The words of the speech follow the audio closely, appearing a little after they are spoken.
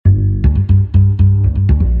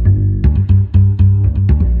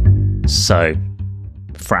So,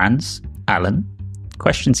 Franz, Alan,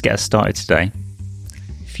 question to get us started today.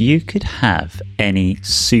 If you could have any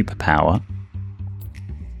superpower,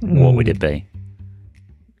 what would it be?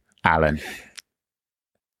 Alan.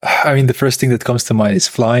 I mean, the first thing that comes to mind is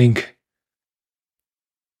flying.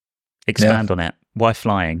 Expand on it. Why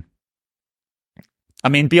flying? I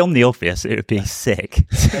mean, beyond the obvious, it would be sick.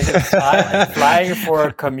 Is it flying for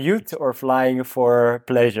a commute or flying for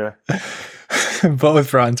pleasure? Both,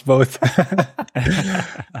 Franz, both.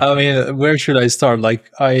 I mean, where should I start? Like,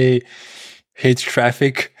 I hate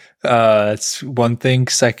traffic. It's one thing.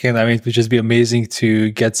 Second, I mean, it would just be amazing to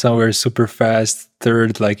get somewhere super fast.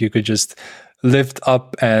 Third, like, you could just lift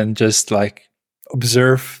up and just like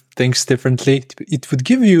observe things differently. It would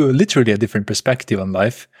give you literally a different perspective on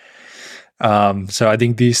life. So I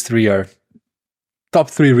think these three are top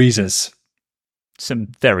three reasons. Some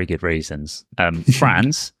very good reasons.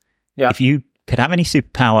 Franz, Yeah. if you could have any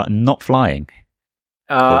superpower and not flying,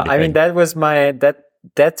 I mean,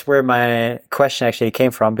 that's where my question actually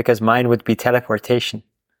came from, because mine would be teleportation.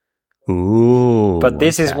 ooh. But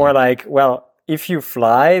this is more like, well, if you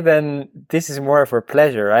fly, then this is more for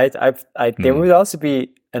pleasure, right? There would also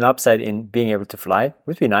be an upside in being able to fly,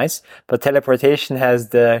 would be nice. But teleportation has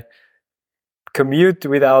the commute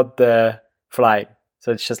without the fly.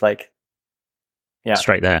 So it's just like, yeah.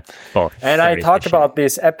 Straight there. Oh, And I very talked efficient. about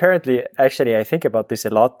this, apparently, actually, I think about this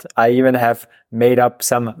a lot. I even have made up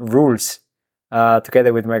some rules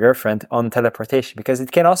together with my girlfriend on teleportation, because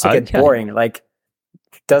it can also get Okay. boring. Like,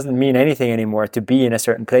 it doesn't mean anything anymore to be in a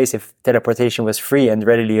certain place if teleportation was free and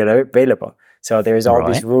readily available. So there's all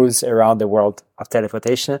these Right. rules around the world of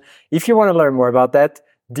teleportation. If you want to learn more about that,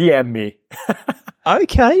 DM me.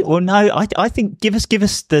 Okay. Well, no, I think give us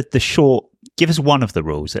the short. Give us one of the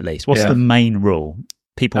rules at least. What's Yeah. the main rule?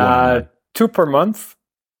 People want to know. 2 per month,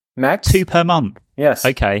 max. 2 per month. Yes.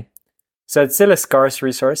 Okay. So it's still a scarce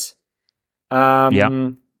resource. You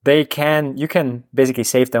can basically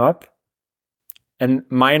save them up, and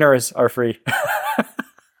miners are free.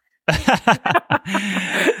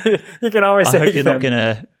 You can always I save hope you're them. not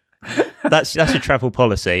gonna. That's a travel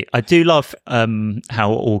policy. I do love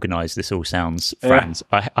how organised this all sounds, Franz.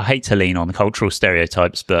 I hate to lean on cultural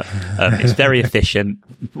stereotypes, but it's very efficient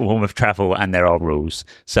form of travel, and there are rules.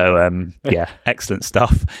 So yeah, excellent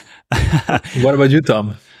stuff. What about you,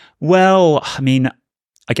 Tom? Well, I mean,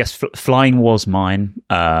 I guess flying was mine.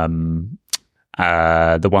 The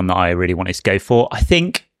one that I really wanted to go for. I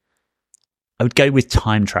think I would go with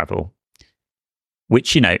time travel,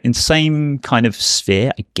 which, you know, in the same kind of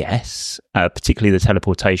sphere, I guess, particularly the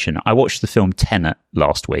teleportation. I watched the film Tenet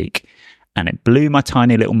last week, and it blew my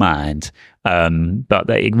tiny little mind. But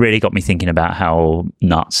it really got me thinking about how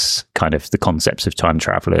nuts kind of the concepts of time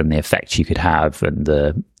travel and the effects you could have, and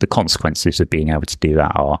the consequences of being able to do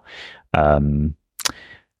that are.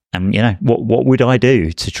 And, you know, what would I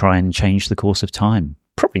do to try and change the course of time?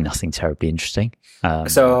 Probably nothing terribly interesting.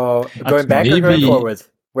 So going back or going forward,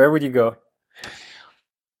 where would you go?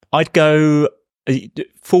 I'd go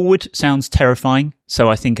forward. Sounds terrifying, so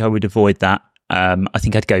I think I would avoid that. I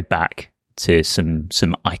think I'd go back to some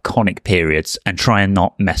iconic periods and try and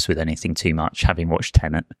not mess with anything too much, having watched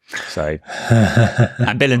Tenet. So,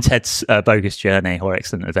 and Bill and Ted's Bogus Journey or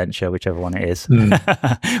Excellent Adventure, whichever one it is,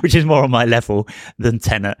 which is more on my level than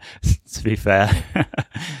Tenet, to be fair.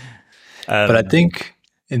 But I think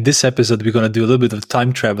in this episode, we're going to do a little bit of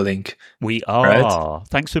time traveling. We are. Right?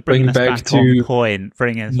 Thanks for bringing us back to on point.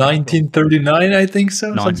 Bringing us 1939, I think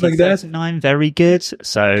so, something like that. 1939, very good.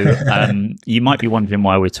 So you might be wondering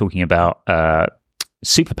why we're talking about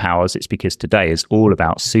superpowers. It's because today is all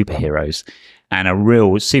about superheroes, and a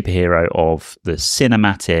real superhero of the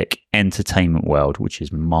cinematic entertainment world, which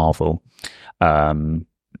is Marvel.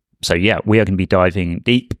 So yeah, we are going to be diving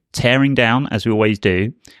deep, tearing down, as we always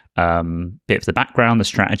do, bit of the background, the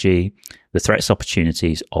strategy, the threats,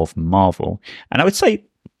 opportunities of Marvel. And I would say,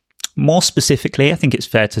 more specifically, I think it's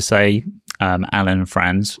fair to say, Alan and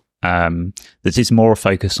Franz, that is more a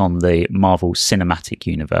focus on the Marvel Cinematic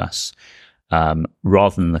Universe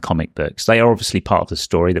rather than the comic books. They are obviously part of the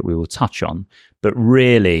story that we will touch on, but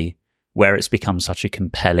really where it's become such a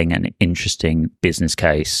compelling and interesting business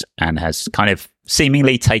case and has kind of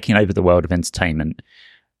seemingly taken over the world of entertainment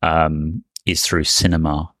is through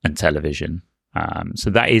cinema and television. So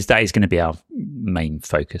that is going to be our main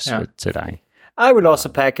focus for today. I would also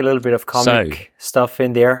pack a little bit of comic stuff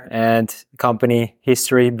in there and company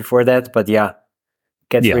history before that. But yeah, it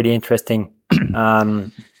gets really interesting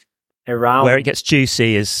around. Where it gets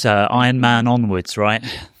juicy is Iron Man onwards, right?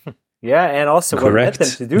 Yeah, and also what led them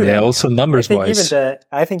to do that. Yeah, also numbers-wise.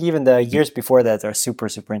 I think even the years before that are super,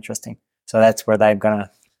 super interesting. So that's where I'm going to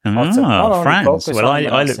not only France. focus Well, on,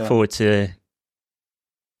 but I look also- forward to.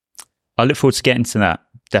 I look forward to getting to that,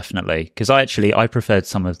 definitely, because I preferred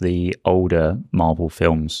some of the older Marvel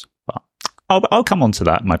films, but I'll come on to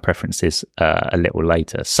that. My preferences a little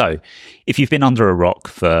later. So, if you've been under a rock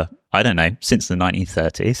for, I don't know, since the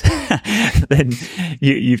 1930s, then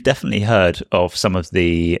you've definitely heard of some of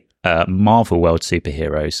the Marvel World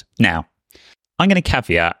superheroes. Now, I'm going to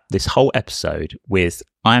caveat this whole episode with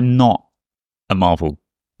I'm not a Marvel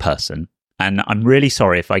person, and I'm really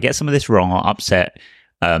sorry if I get some of this wrong or upset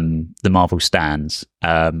the Marvel stands.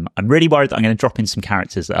 I'm really worried that I'm going to drop in some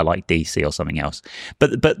characters that are like DC or something else.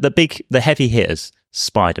 But the heavy hitters: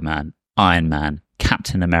 Spider-Man, Iron Man,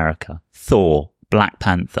 Captain America, Thor, Black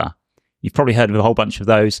Panther. You've probably heard of a whole bunch of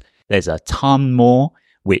those. There's a ton more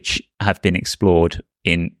which have been explored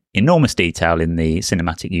in enormous detail in the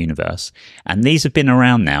cinematic universe, and these have been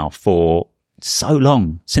around now for so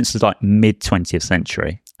long, since the mid 20th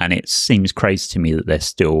century, and it seems crazy to me that they're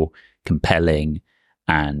still compelling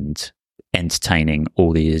and entertaining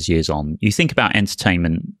all these years on. You think about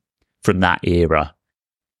entertainment from that era,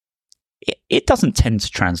 it doesn't tend to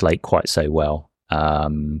translate quite so well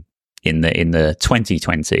in the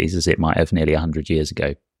 2020s as it might have nearly 100 years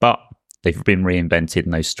ago, but they've been reinvented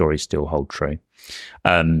and those stories still hold true.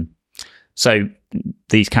 So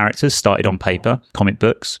these characters started on paper, comic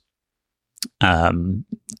books, and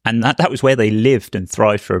that was where they lived and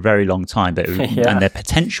thrived for a very long time. But and their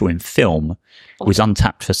potential in film was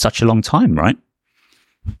untapped for such a long time, right?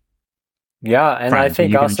 Yeah, and Fran, I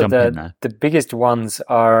think also the biggest ones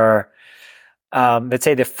are, let's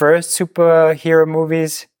say, the first superhero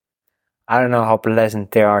movies. I don't know how pleasant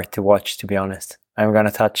they are to watch, to be honest. I'm going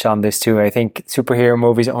to touch on this too. I think superhero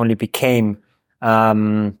movies only became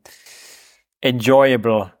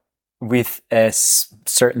enjoyable with a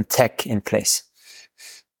certain tech in place.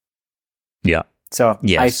 Yeah. So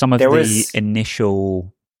some of the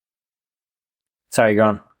initial. Sorry, go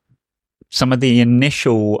on. Some of the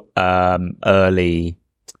initial early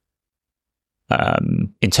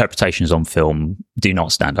interpretations on film do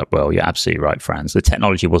not stand up well. You're absolutely right, Franz. The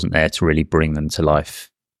technology wasn't there to really bring them to life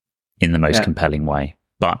in the most compelling way.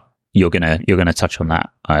 But you're gonna touch on that,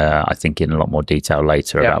 I think, in a lot more detail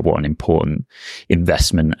later about what an important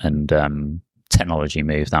investment and technology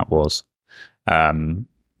move that was.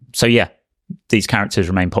 So yeah, these characters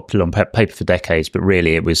remain popular on paper for decades, but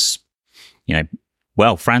really it was,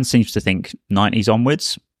 Franz seems to think 90s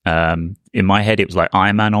onwards. In my head, it was like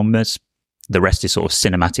Iron Man onwards. The rest is sort of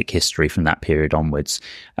cinematic history from that period onwards.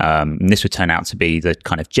 And this would turn out to be the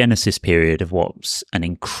kind of genesis period of what's an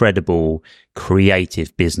incredible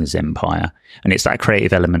creative business empire. And it's that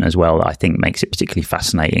creative element as well that I think makes it particularly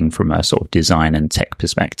fascinating from a sort of design and tech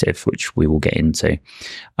perspective, which we will get into.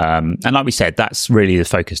 And like we said, that's really the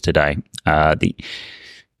focus today. The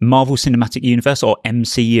Marvel Cinematic Universe, or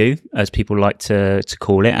MCU, as people like to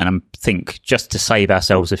call it. And I think just to save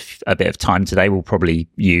ourselves a bit of time today, we'll probably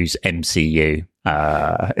use MCU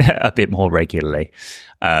a bit more regularly.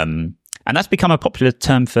 And that's become a popular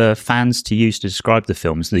term for fans to use to describe the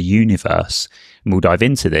films, the universe. And we'll dive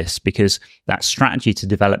into this because that strategy to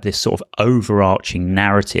develop this sort of overarching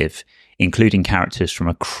narrative, including characters from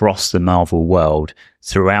across the Marvel world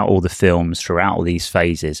throughout all the films, throughout all these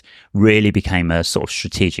phases, really became a sort of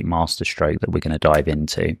strategic masterstroke that we're going to dive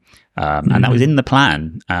into. And that was in the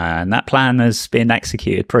plan. And that plan has been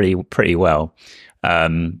executed pretty well.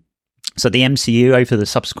 So the MCU, over the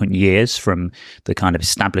subsequent years, from the kind of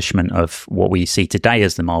establishment of what we see today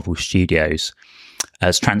as the Marvel Studios,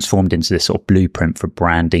 has transformed into this sort of blueprint for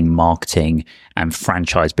branding, marketing, and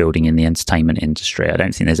franchise building in the entertainment industry. I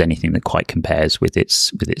don't think there's anything that quite compares with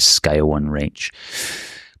its scale and reach.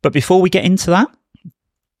 But before we get into that,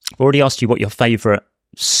 I've already asked you what your favourite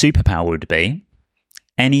superpower would be.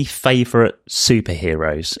 Any favourite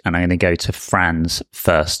superheroes? And I'm going to go to Franz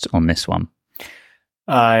first on this one.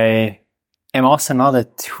 I am also not a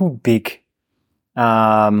too big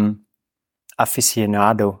aficionado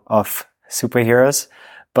of superheroes,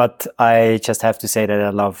 but I just have to say that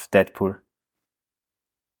I love Deadpool.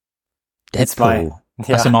 That's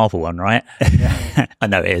a Marvel one, right? Yeah. I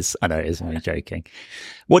know it is. I'm only joking.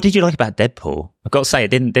 What did you like about Deadpool? I've got to say, it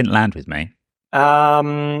didn't land with me.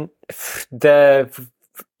 The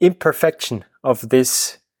imperfection of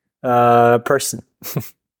this person.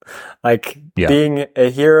 Being a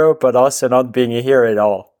hero, but also not being a hero at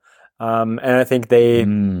all. And I think they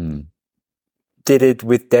did it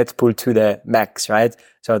with Deadpool to the max, right?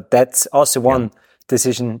 So that's also one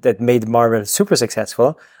decision that made Marvel super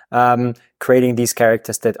successful, creating these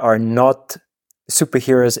characters that are not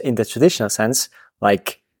superheroes in the traditional sense,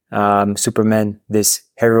 like Superman, this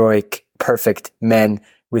heroic, perfect man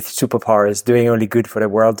with superpowers, doing only good for the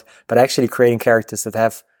world, but actually creating characters that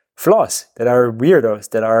have flaws, that are weirdos,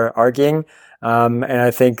 that are arguing. And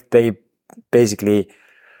I think they basically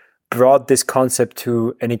brought this concept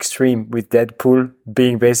to an extreme with Deadpool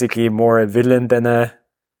being basically more a villain than a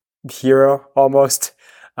hero almost,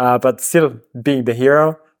 but still being the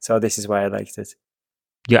hero. So this is why I liked it.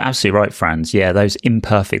 You're absolutely right, Franz. Yeah, those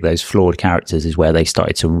imperfect, those flawed characters is where they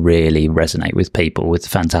started to really resonate with people with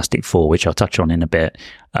Fantastic Four, which I'll touch on in a bit.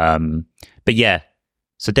 But yeah,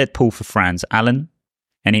 so Deadpool for Franz. Alan,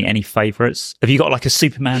 any favourites? Have you got like a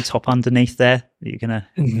Superman top underneath there that you're gonna?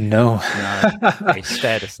 No. They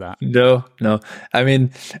stared us that. No. I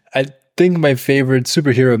mean, I think my favorite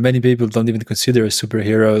superhero, many people don't even consider a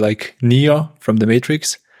superhero, like Neo from The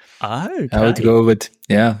Matrix. Oh, okay. I would go with,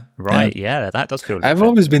 Right, yeah, that does feel like I've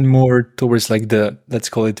always been more towards like the, let's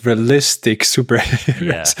call it realistic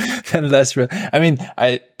superheroes than less real. I mean,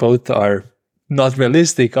 both are not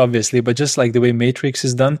realistic, obviously, but just like the way Matrix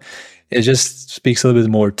is done, it just speaks a little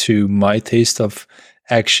bit more to my taste of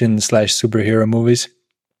action / superhero movies.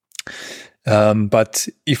 But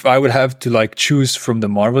if I would have to like choose from the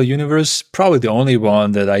Marvel universe, probably the only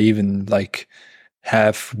one that I even like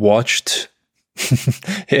have watched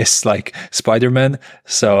is like Spider-Man.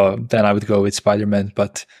 So then I would go with Spider-Man.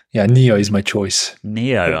 But yeah, Neo is my choice.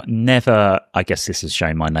 Neo, never, I guess this has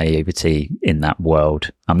shown my naivety in that world.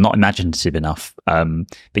 I'm not imaginative enough. But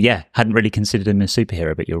yeah, hadn't really considered him a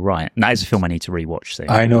superhero, but you're right. And that is a film I need to rewatch soon.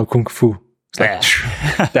 I know, Kung Fu.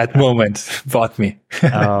 That moment bought me.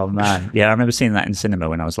 Oh man. Yeah, I remember seeing that in cinema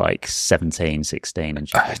when I was like 17, 16 and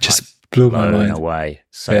just blew my mind away.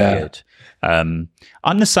 So good.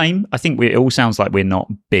 I'm the same. I think it all sounds like we're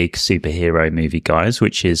not big superhero movie guys,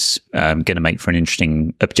 which is going to make for an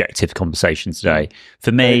interesting objective conversation today.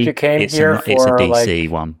 For me, it's a DC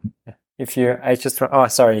one.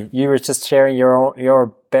 Sorry, you were just sharing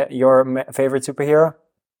your favorite superhero.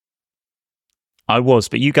 I was,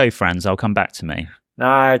 but you go, Franz. I'll come back to me. No,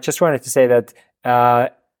 I just wanted to say that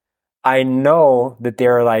I know that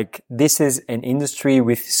they're like, this is an industry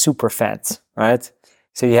with super fans, right?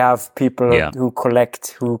 So you have people who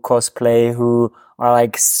collect, who cosplay, who are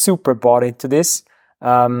like super bought into this.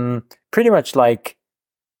 Pretty much like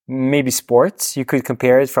maybe sports. You could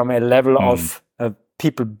compare it from a level of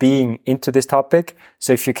people being into this topic.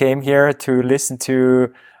 So if you came here to listen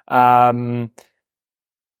to,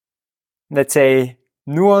 let's say,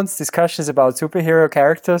 nuanced discussions about superhero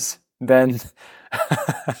characters, then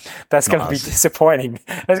that's going to be disappointing.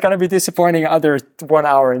 That's going to be disappointing other 1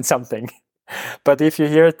 hour and something. But if you're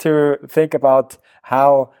here to think about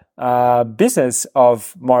how business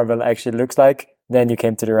of Marvel actually looks like, then you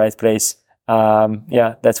came to the right place.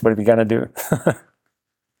 That's what we're going to do.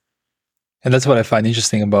 And that's what I find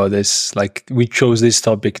interesting about this. Like, we chose this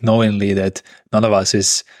topic knowingly that none of us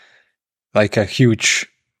is like a huge,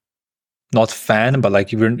 not fan, but like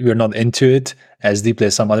we're not into it as deeply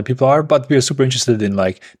as some other people are, but we're super interested in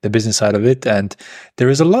like the business side of it. And there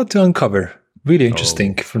is a lot to uncover. Really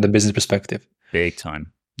interesting from the business perspective. Big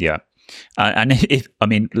time. Yeah. And I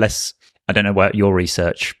don't know what your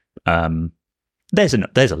research, there's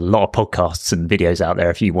a lot of podcasts and videos out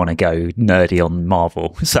there if you want to go nerdy on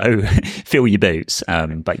Marvel. So fill your boots.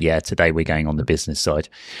 But yeah, today we're going on the business side.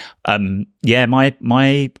 I'm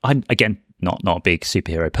again, not a big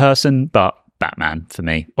superhero person, but Batman for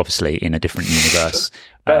me, obviously in a different universe.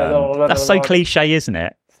 That's so cliche, isn't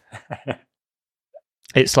it?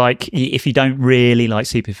 It's like, if you don't really like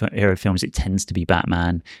superhero films, it tends to be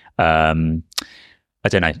Batman. I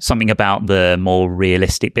don't know, something about the more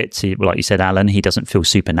realistic bits, like you said, Alan, he doesn't feel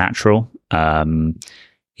supernatural.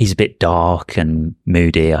 He's a bit dark and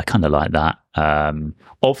moody. I kind of like that.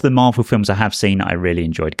 Of the Marvel films I have seen, I really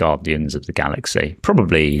enjoyed Guardians of the Galaxy,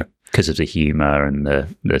 probably because of the humor and the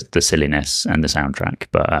silliness and the soundtrack.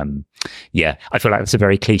 But I feel like that's a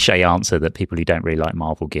very cliche answer that people who don't really like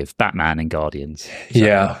Marvel give. Batman and Guardians. So.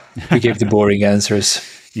 Yeah, we gave the boring answers.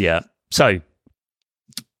 Yeah. So,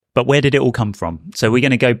 but where did it all come from? So we're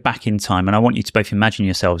going to go back in time, and I want you to both imagine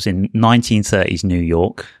yourselves in 1930s New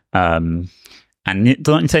York. And the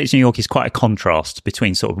 1930s New York is quite a contrast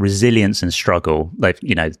between sort of resilience and struggle. Like,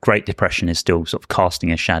 Great Depression is still sort of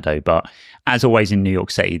casting a shadow, but as always in New York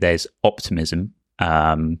City, there's optimism.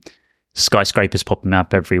 Skyscrapers popping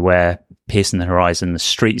up everywhere, piercing the horizon. The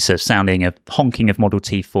streets are sounding a honking of Model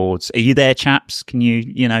T Fords. Are you there, chaps? Can you,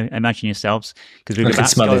 imagine yourselves? Because we're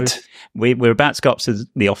about to go up to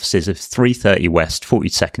the offices of 330 West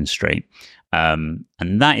 42nd Street, and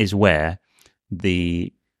that is where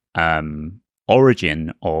the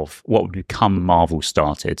origin of what would become Marvel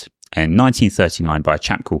started in 1939 by a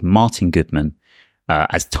chap called Martin Goodman.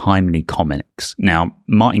 as Timely Comics. Now,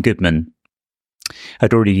 Martin Goodman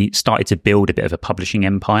had already started to build a bit of a publishing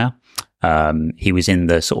empire. He was in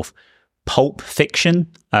the sort of pulp fiction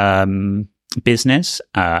business,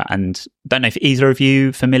 and don't know if either of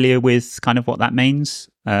you familiar with kind of what that means.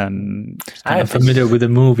 I'm familiar with the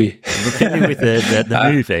movie. Familiar with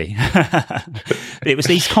the movie. It was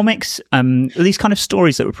these comics, these kind of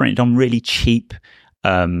stories that were printed on really cheap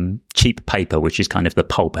paper, which is kind of the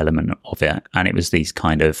pulp element of it. And it was these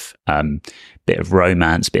kind of bit of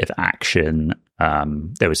romance, bit of action.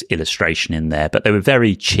 There was illustration in there, but they were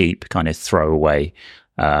very cheap, kind of throwaway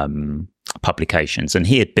publications. And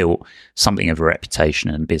he had built something of a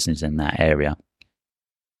reputation and business in that area.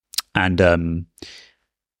 And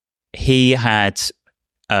he had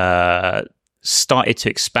started to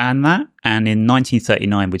expand that, and in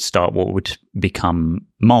 1939 would start what would become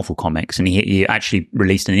Marvel Comics, and he actually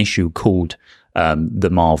released an issue called the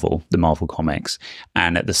Marvel Comics.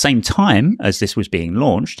 And at the same time as this was being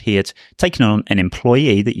launched, he had taken on an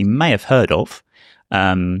employee that you may have heard of,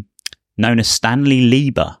 known as Stanley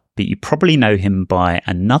Lieber, but you probably know him by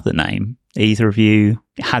another name. Either of you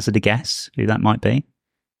hazard a guess who that might be?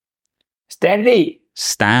 Stan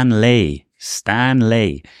Lee.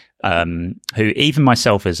 Who even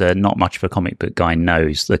myself as a not much of a comic book guy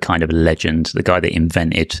knows, the kind of legend, the guy that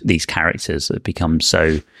invented these characters that have become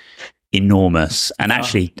so enormous and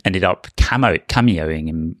actually ended up cameoing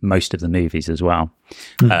in most of the movies as well.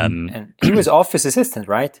 And he was office assistant,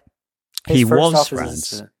 right? He was,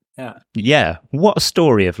 Franz. Yeah. What a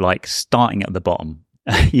story of like starting at the bottom,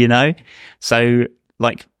 you know? So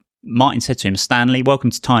like Martin said to him, Stanley,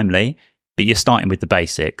 welcome to Timely, but you're starting with the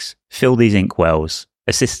basics. Fill these inkwells,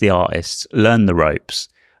 assist the artists, learn the ropes.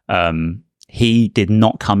 He did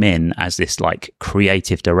not come in as this like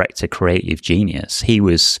creative director, creative genius. He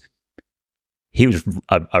was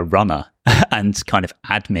a runner and kind of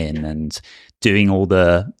admin and doing all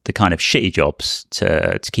the kind of shitty jobs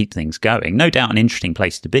to keep things going. No doubt an interesting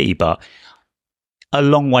place to be, but a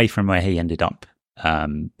long way from where he ended up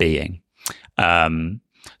being.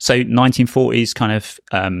 So 1940s kind of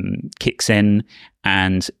kicks in,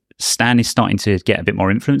 and Stan is starting to get a bit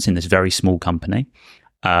more influence in this very small company,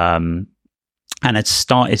 and had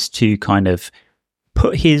started to kind of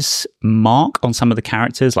put his mark on some of the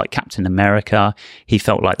characters, like Captain America. He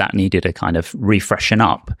felt like that needed a kind of refreshing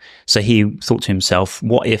up. So he thought to himself,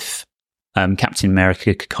 what if Captain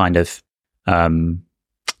America could kind of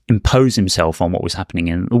impose himself on what was happening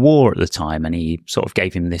in the war at the time? And he sort of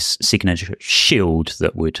gave him this signature shield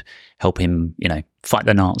that would help him, you know, fight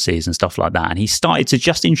the Nazis and stuff like that. And he started to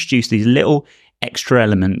just introduce these little extra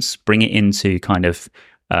elements, bring it into kind of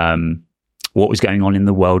what was going on in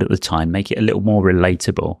the world at the time, make it a little more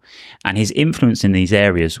relatable. And his influence in these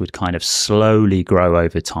areas would kind of slowly grow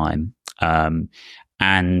over time.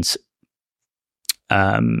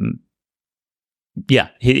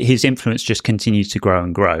 His influence just continued to grow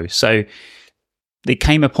and grow. So there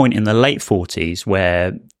came a point in the late 40s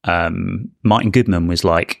where Martin Goodman was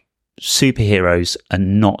like, superheroes are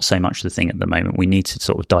not so much the thing at the moment. We need to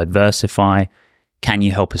sort of diversify. Can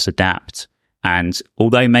you help us adapt? And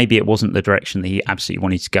although maybe it wasn't the direction that he absolutely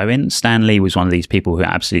wanted to go in, Stan Lee was one of these people who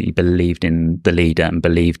absolutely believed in the leader and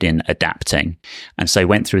believed in adapting. And so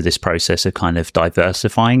went through this process of kind of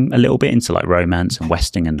diversifying a little bit into like romance and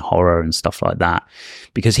western and horror and stuff like that.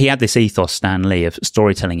 Because he had this ethos, Stan Lee, of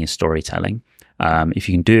storytelling is storytelling. If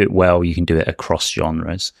you can do it well, you can do it across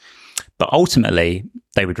genres. But ultimately,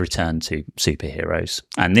 they would return to superheroes.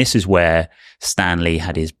 And this is where Stan Lee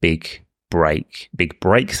had his big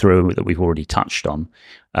breakthrough that we've already touched on.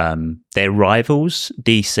 Their rivals,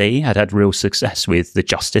 DC, had real success with the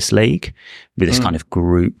Justice League, with this kind of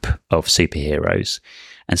group of superheroes.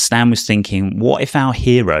 And Stan was thinking, what if our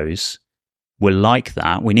heroes were like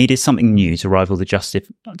that? We needed something new to rival the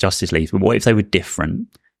Justice League. But what if they were different?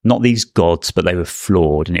 Not these gods, but they were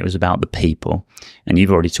flawed, and it was about the people. And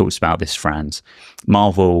you've already talked about this, Franz.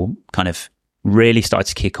 Marvel kind of really started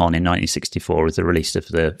to kick on in 1964 with the release of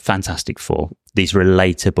the Fantastic Four, these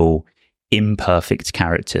relatable, imperfect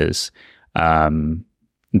characters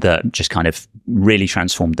that just kind of really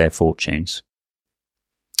transformed their fortunes.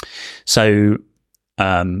 So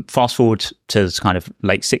fast forward to the kind of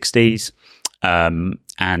late 60s,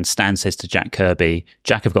 and Stan says to Jack Kirby,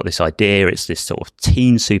 Jack, I've got this idea. It's this sort of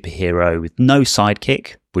teen superhero with no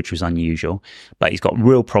sidekick, which was unusual, but he's got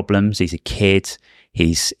real problems. He's a kid.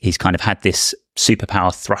 He's kind of had this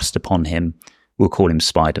superpower thrust upon him. We'll call him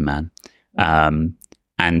Spider-Man.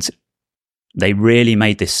 And they really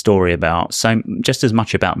made this story about just as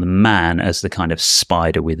much about the man as the kind of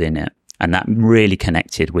spider within it. And that really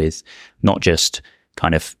connected with not just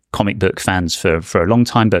kind of comic book fans for a long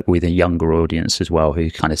time, but with a younger audience as well, who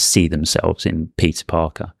kind of see themselves in Peter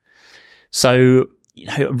Parker. So,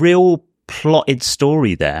 a real plotted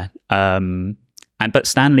story there. But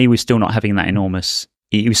Stan Lee was still not having that enormous.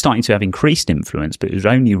 He was starting to have increased influence, but it was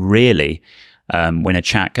only really when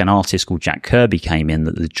an artist called Jack Kirby came in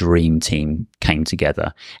that the dream team came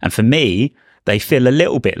together. And for me, they feel a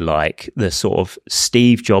little bit like the sort of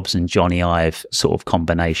Steve Jobs and Johnny Ive sort of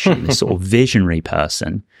combination, this sort of visionary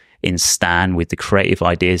person in Stan with the creative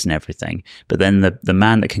ideas and everything. But then the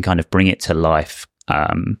man that can kind of bring it to life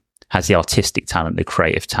has the artistic talent, the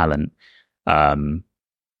creative talent. And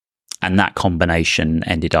that combination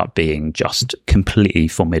ended up being just completely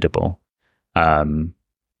formidable.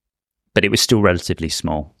 But it was still relatively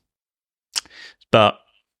small. But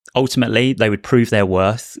ultimately, they would prove their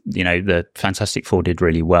worth. The Fantastic Four did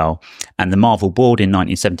really well. And the Marvel board in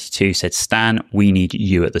 1972 said, Stan, we need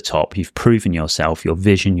you at the top. You've proven yourself, your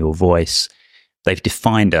vision, your voice. They've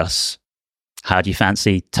defined us. How do you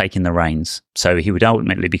fancy taking the reins? So he would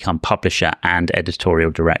ultimately become publisher and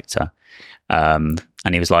editorial director. And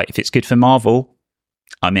he was like, if it's good for Marvel,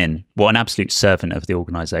 I'm in. What an absolute servant of the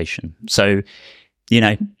organization. So,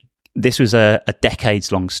 this was a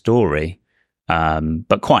decades-long story.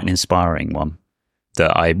 But quite an inspiring one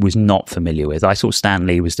that I was not familiar with. I thought Stan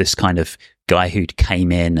Lee was this kind of guy who'd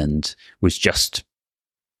came in and was just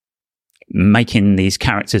making these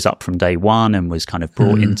characters up from day one and was kind of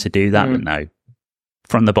brought in to do that. But no,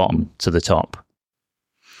 from the bottom to the top.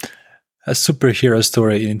 A superhero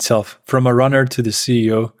story in itself, from a runner to the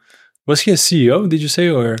CEO. Was he a CEO, did you say?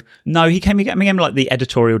 Or no, he came like the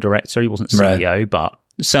editorial director. He wasn't CEO, right. But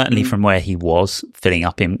certainly from where he was, filling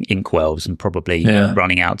up in inkwells and probably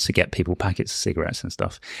running out to get people packets of cigarettes and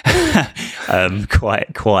stuff. Quite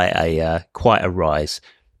a rise,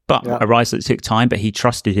 but a rise that took time. But he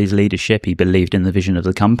trusted his leadership. He believed in the vision of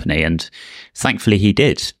the company, and thankfully he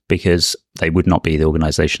did, because they would not be the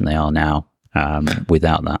organization they are now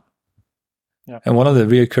without that. Yeah. And one of the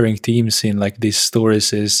reoccurring themes in like these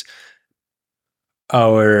stories is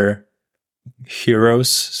our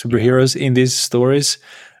superheroes in these stories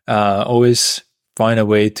always find a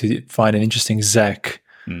way to find an interesting Zack.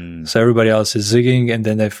 So everybody else is zigging, and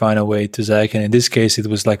then they find a way to Zack. And in this case, it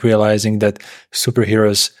was like realizing that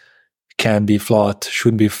superheroes can be flawed,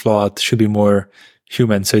 should be more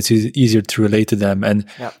human. So it's easier to relate to them. And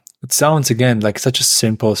it sounds, again, like such a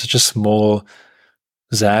small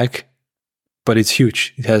Zack, but it's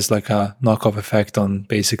huge. It has like a knockoff effect on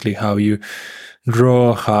basically how you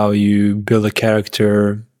draw, how you build a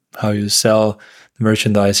character, how you sell the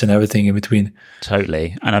merchandise, and everything in between.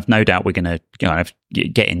 Totally. And I've no doubt we're going to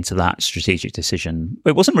get into that strategic decision.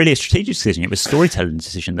 It wasn't really a strategic decision. It was a storytelling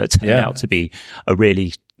decision that turned out to be a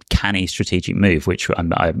really canny strategic move, which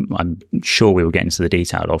I'm sure we will get into the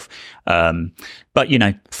detail of. But,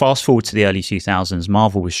 fast forward to the early 2000s,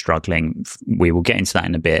 Marvel was struggling. We will get into that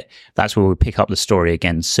in a bit. That's where we'll pick up the story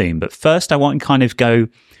again soon. But first, I want to kind of go,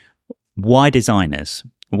 why designers?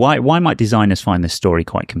 Why might designers find this story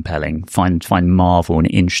quite compelling? Find Marvel an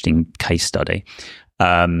interesting case study?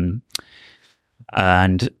 Very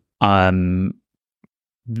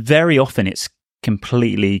often it's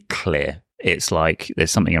completely clear. It's like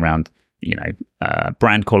there's something around,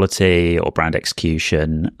 brand quality or brand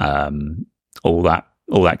execution, all that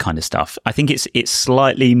kind of stuff. I think it's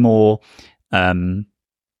slightly more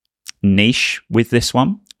niche with this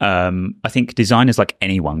one. I think designers, like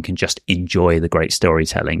anyone, can just enjoy the great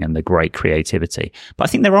storytelling and the great creativity. But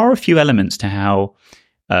I think there are a few elements to how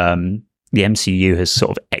the MCU has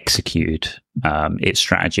sort of executed its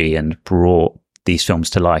strategy and brought these films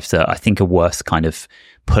to life that I think are worth kind of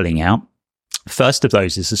pulling out. First of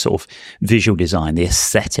those is the sort of visual design, the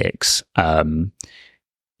aesthetics.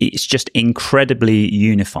 It's just incredibly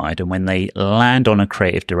unified. And when they land on a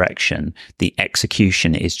creative direction, the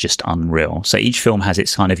execution is just unreal. So each film has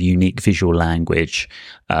its kind of unique visual language.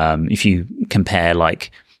 If you compare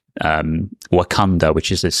like Wakanda,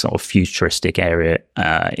 which is this sort of futuristic area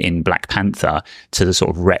in Black Panther, to the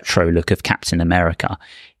sort of retro look of Captain America,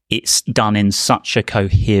 it's done in such a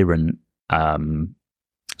coherent,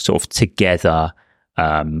 sort of together,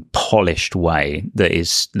 polished way that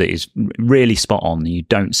is really spot on. You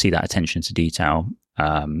don't see that attention to detail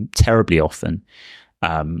terribly often.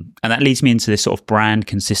 And that leads me into this sort of brand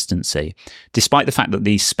consistency. Despite the fact that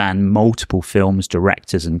these span multiple films,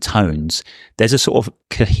 directors, and tones, there's a sort of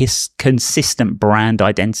consistent brand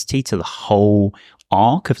identity to the whole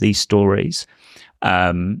arc of these stories.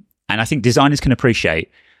 And I think designers can appreciate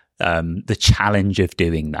the challenge of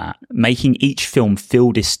doing that, making each film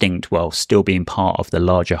feel distinct while still being part of the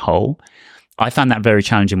larger whole. I found that very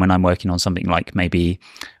challenging when I'm working on something like maybe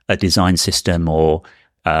a design system or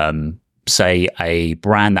say a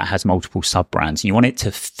brand that has multiple sub-brands. You want it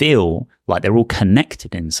to feel like they're all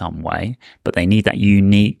connected in some way, but they need that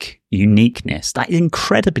uniqueness. That is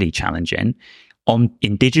incredibly challenging.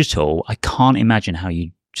 In digital, I can't imagine how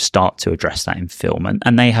you start to address that in film,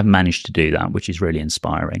 and they have managed to do that, which is really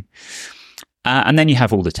inspiring. And then you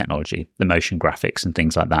have all the technology, the motion graphics and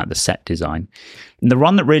things like that, the set design. And the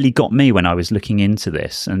one that really got me when I was looking into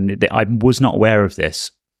this, and I was not aware of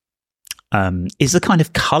this, is the kind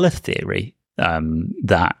of color theory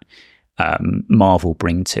that Marvel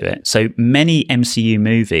bring to it. So many MCU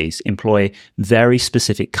movies employ very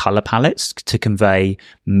specific color palettes to convey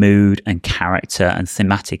mood and character and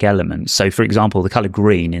thematic elements. So, for example, the color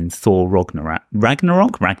green in Thor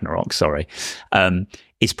Ragnarok,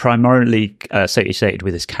 is primarily associated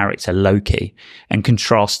with his character Loki and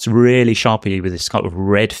contrasts really sharply with this kind of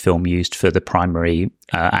red film used for the primary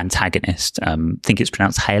antagonist. I think it's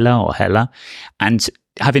pronounced Hela. And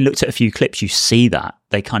having looked at a few clips, you see that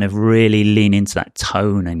they kind of really lean into that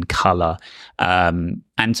tone and color. And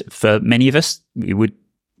for many of us, we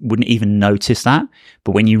wouldn't even notice that.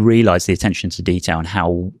 But when you realize the attention to detail and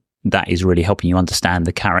how that is really helping you understand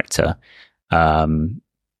the character,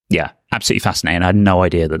 absolutely fascinating. I had no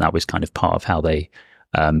idea that was kind of part of how they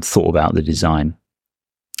thought about the design.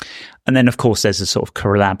 And then, of course, there's a sort of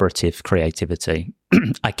collaborative creativity.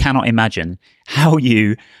 I cannot imagine how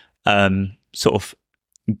you sort of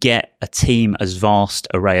get a team as vast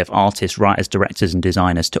array of artists, writers, directors, and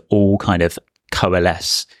designers to all kind of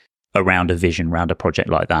coalesce around a vision, around a project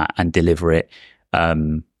like that, and deliver it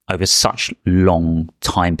over such long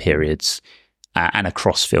time periods. And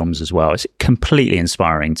across films as well. It's completely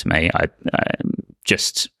inspiring to me. I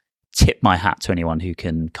just tip my hat to anyone who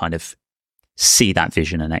can kind of see that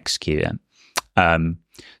vision and execute it.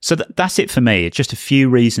 So that's it for me. It's just a few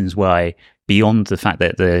reasons why, beyond the fact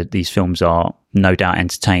that these films are no doubt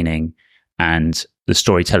entertaining and the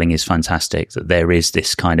storytelling is fantastic, that there is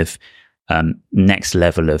this kind of next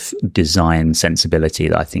level of design sensibility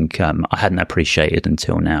that I think I hadn't appreciated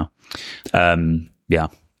until now.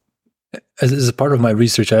 As a part of my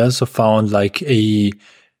research, I also found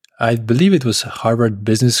I believe it was a Harvard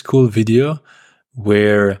Business School video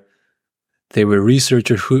where they were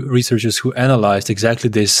researchers who analyzed exactly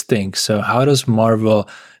this thing. So how does Marvel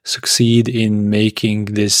succeed in making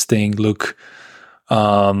this thing look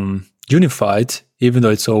unified, even though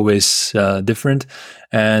it's always different?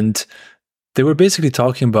 And they were basically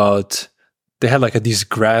talking about, they had this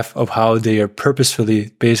graph of how they are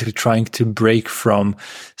purposefully basically trying to break from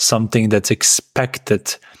something that's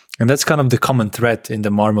expected. And that's kind of the common thread in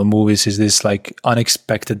the Marvel movies, is this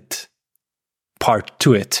unexpected part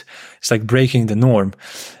to it. It's like breaking the norm.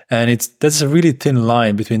 And that's a really thin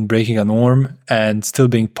line between breaking a norm and still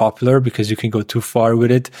being popular, because you can go too far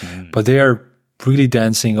with it. But they are really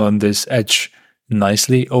dancing on this edge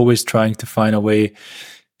nicely, always trying to find a way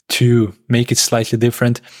to make it slightly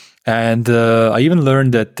different. And I even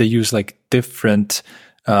learned that they use different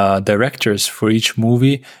directors for each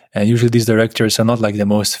movie, and usually these directors are not the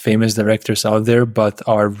most famous directors out there, but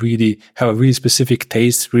have a really specific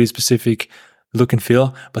taste, really specific look and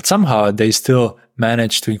feel. But somehow they still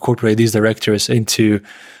manage to incorporate these directors into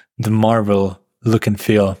the Marvel look and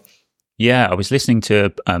feel. Yeah, I was listening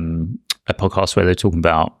to a podcast where they're talking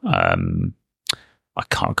about I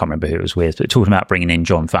can't remember who it was with, but talking about bringing in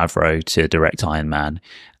Jon Favreau to direct Iron Man.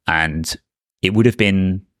 And it would have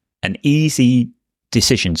been an easy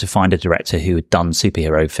decision to find a director who had done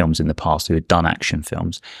superhero films in the past, who had done action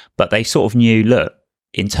films. But they sort of knew, look,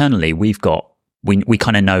 internally, we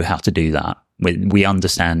kind of know how to do that. We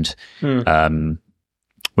understand, we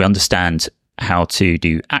understand how to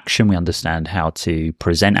do action. We understand how to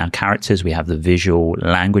present our characters. We have the visual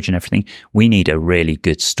language and everything. We need a really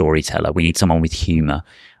good storyteller. We need someone with humor.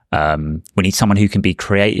 We need someone who can be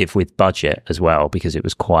creative with budget as well, because it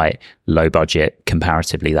was quite low budget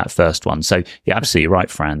comparatively, that first one. So you're absolutely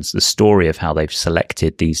right, Franz. The story of how they've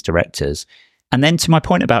selected these directors. And then to my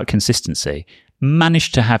point about consistency,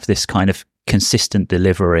 managed to have this kind of consistent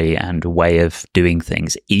delivery and way of doing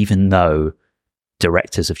things, even though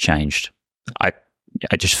directors have changed. I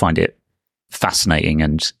just find it fascinating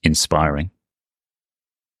and inspiring.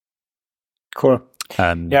 Cool.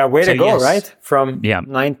 Way to go, yes. Right? From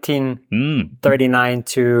 1939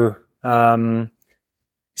 to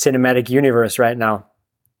cinematic universe right now.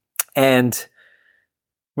 And,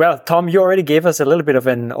 well, Tom, you already gave us a little bit of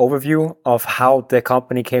an overview of how the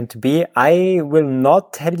company came to be. I will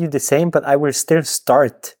not tell you the same, but I will still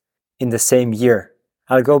start in the same year.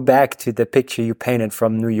 I'll go back to the picture you painted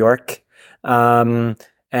from New York. And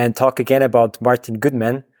and talk again about Martin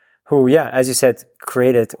Goodman, who, as you said,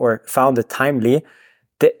 created or founded Timely.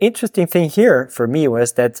 The interesting thing here for me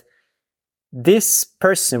was that this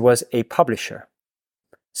person was a publisher.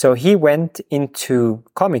 So he went into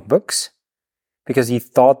comic books because he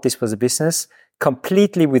thought this was a business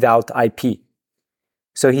completely without IP.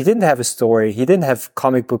 So he didn't have a story. He didn't have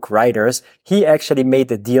comic book writers. He actually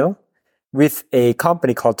made a deal with a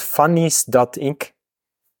company called Funnies.inc.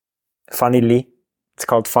 Funnily, it's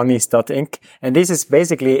called Funnies.inc. And this is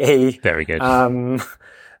basically a... Very good.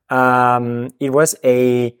 It was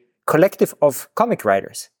a collective of comic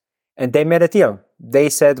writers. And they made a deal. They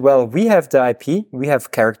said, well, we have the IP, we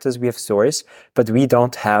have characters, we have stories, but we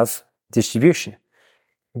don't have distribution.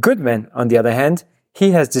 Goodman, on the other hand,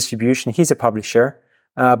 he has distribution. He's a publisher,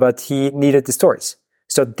 but he needed the stories.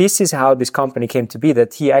 So this is how this company came to be,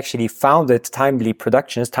 that he actually founded Timely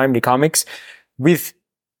Productions, Timely Comics, with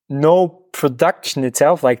no production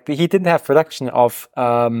itself. Like, he didn't have production of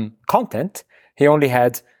content. He only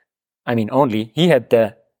had, he had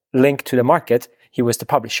the link to the market. He was the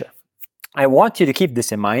publisher. I want you to keep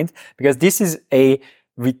this in mind, because this is a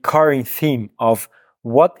recurring theme of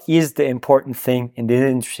what is the important thing in the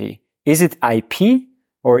industry. Is it IP,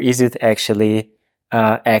 or is it actually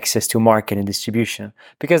access to market and distribution?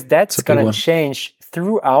 Because that's going to change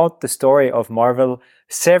throughout the story of Marvel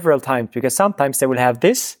several times, because sometimes they will have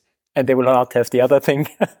this and they will not have the other thing.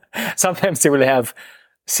 Sometimes they will have,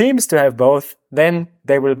 seems to have both. Then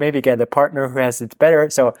they will maybe get a partner who has it better.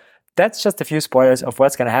 So that's just a few spoilers of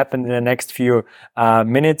what's going to happen in the next few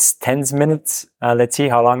minutes, tens minutes. Let's see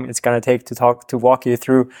how long it's going to take to walk you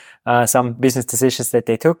through some business decisions that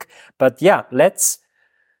they took. But let's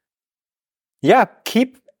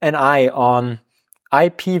keep an eye on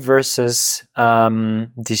IP versus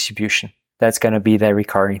distribution. That's going to be the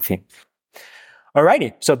recurring theme.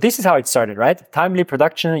 Alrighty, so this is how it started, right? Timely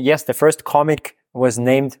Production. Yes, the first comic was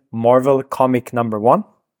named Marvel Comic number 1,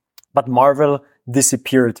 but Marvel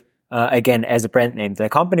disappeared again as a brand name. The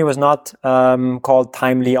company was not called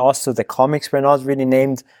Timely. Also, the comics were not really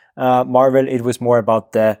named Marvel. It was more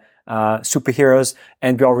about the superheroes,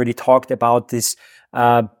 and we already talked about this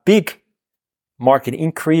big market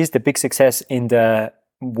increase, the big success in the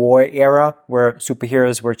war era, where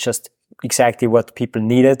superheroes were just exactly what people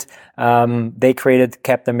needed. They created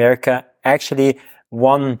Captain America, actually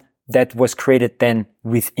one that was created then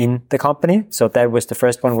within the company. So that was the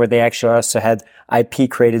first one where they actually also had IP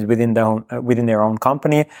created within their own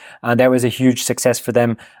company. That was a huge success for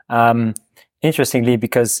them. Interestingly,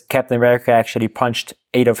 because Captain America actually punched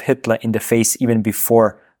Adolf Hitler in the face even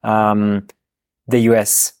before the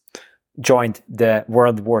US joined the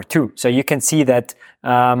World War II. So you can see that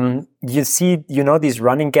these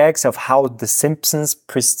running gags of how the Simpsons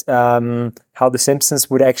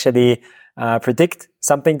would actually predict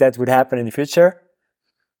something that would happen in the future.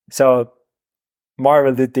 So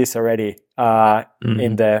Marvel did this already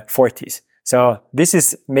in the 40s. So this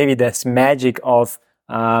is maybe this magic of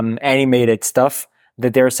animated stuff,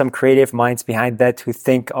 that there are some creative minds behind that who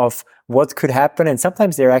think of what could happen, and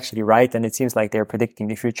sometimes they're actually right, and it seems like they're predicting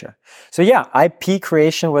the future. So IP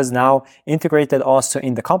creation was now integrated also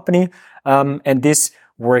in the company, and this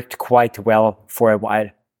worked quite well for a while.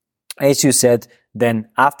 As you said, then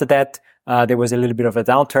after that, there was a little bit of a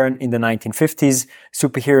downturn in the 1950s.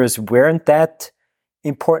 Superheroes weren't that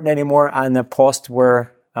important anymore in the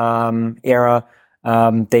post-war era.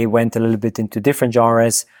 They went a little bit into different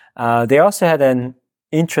genres. They also had an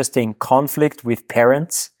interesting conflict with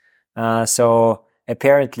parents. So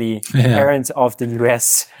apparently, parents of the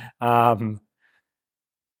US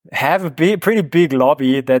have a pretty big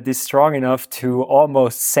lobby that is strong enough to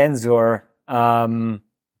almost censor comic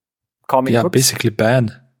books. Yeah, basically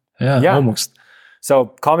ban. Yeah, almost. So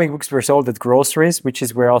comic books were sold at groceries, which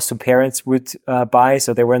is where also parents would buy.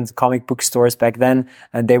 So there weren't comic book stores back then.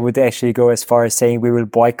 And they would actually go as far as saying, we will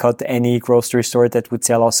boycott any grocery store that would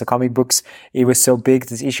sell also comic books. It was so big,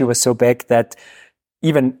 this issue was so big that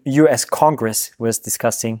even US Congress was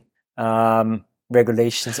discussing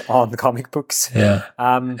regulations on the comic books. Yeah.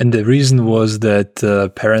 And the reason was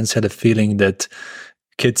that parents had a feeling that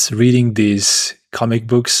kids reading these comic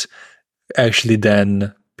books actually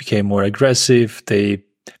then became more aggressive. They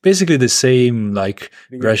basically the same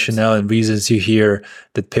rationale and reasons you hear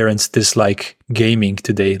that parents dislike gaming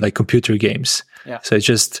today, like computer games. Yeah. So it's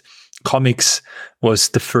just comics was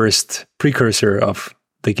the first precursor of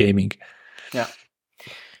the gaming. Yeah.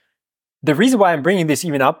 The reason why I'm bringing this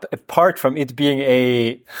even up, apart from it being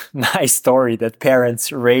a nice story that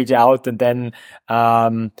parents rage out and then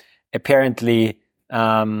apparently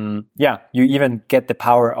you even get the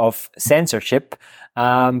power of censorship.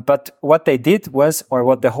 But what they did was, or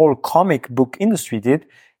what the whole comic book industry did,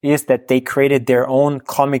 is that they created their own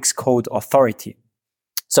comics code authority.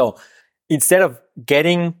 So instead of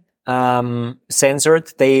getting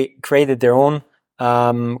censored, they created their own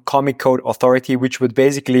comic code authority, which would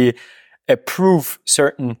basically approve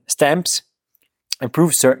certain stamps,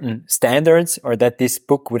 approve certain standards, or that this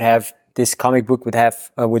comic book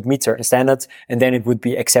would meet certain standards, and then it would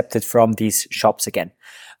be accepted from these shops again.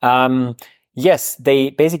 Yes, they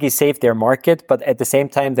basically saved their market, but at the same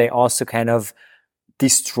time, they also kind of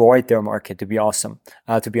destroyed their market, to be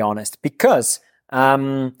honest, because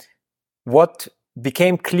what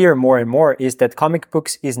became clear more and more is that comic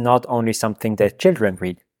books is not only something that children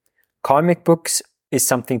read. Comic books is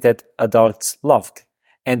something that adults loved,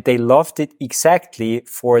 and they loved it exactly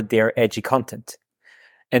for their edgy content.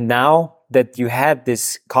 And now that you had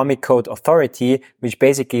this comic code authority, which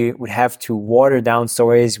basically would have to water down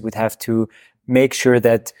stories, would have to make sure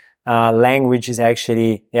that language is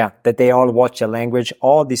actually, that they all watch the language,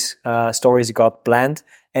 all these stories got banned,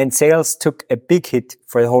 and sales took a big hit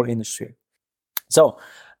for the whole industry. So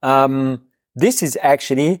this is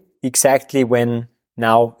actually exactly when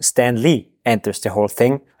now Stan Lee enters the whole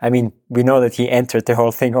thing. I mean, we know that he entered the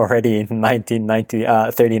whole thing already in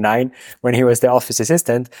 1939 when he was the office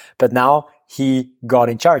assistant, but now he got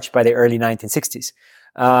in charge by the early 1960s.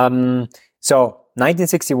 So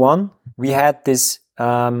 1961, we had this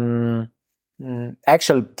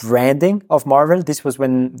actual branding of Marvel. This was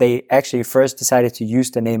when they actually first decided to use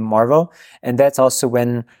the name Marvel. And that's also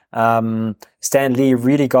when Stan Lee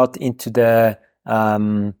really got into the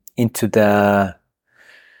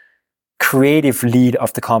creative lead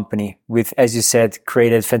of the company with, as you said,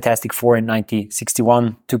 created Fantastic Four in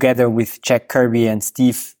 1961 together with Jack Kirby and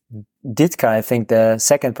Steve Ditko. I think the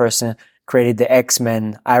second person created the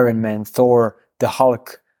X-Men, Iron Man, Thor, the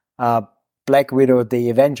Hulk, Black Widow,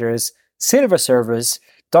 the Avengers, Silver Surfers,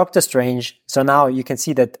 Doctor Strange. So now you can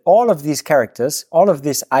see that all of these characters, all of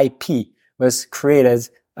this IP was created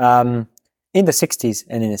in the 60s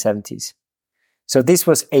and in the 70s. So this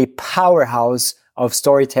was a powerhouse of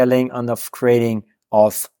storytelling and of creating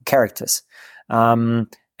of characters.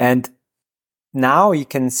 And now you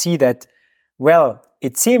can see that, well,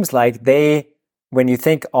 it seems like when you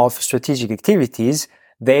think of strategic activities,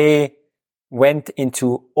 they went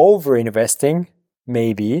into over-investing,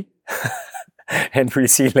 maybe, and we'll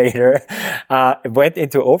see later, went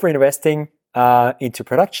into over-investing into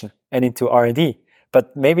production and into R&D,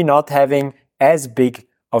 but maybe not having as big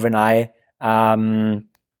of an eye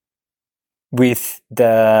with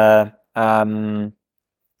the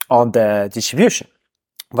on the distribution.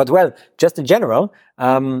 But well, just in general,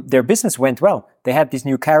 their business went well. They had these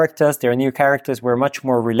new characters. Their new characters were much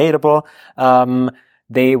more relatable.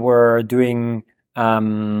 They were doing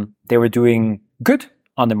good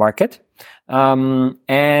on the market.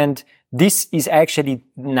 And this is actually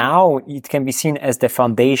now, it can be seen as the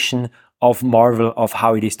foundation of Marvel, of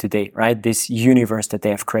how it is today, right? This universe that they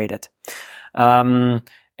have created.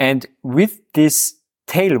 And with this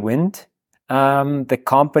tailwind, the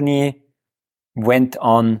company went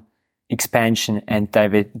on expansion and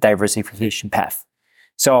diversification path.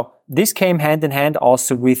 So this came hand in hand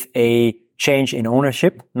also with a change in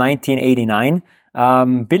ownership. 1989,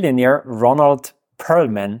 billionaire Ronald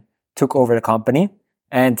Perlman took over the company,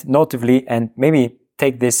 and notably, and maybe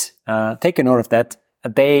take a note of that,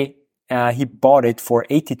 he bought it for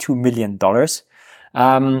 $82 million.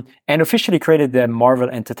 And officially created the Marvel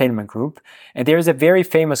Entertainment Group. And there is a very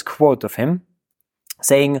famous quote of him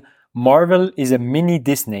saying, "Marvel is a mini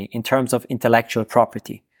Disney in terms of intellectual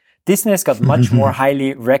property. Disney has got much more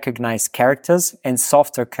highly recognized characters and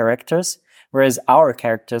softer characters, whereas our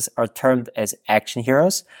characters are termed as action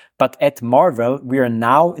heroes. But at Marvel, we are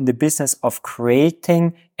now in the business of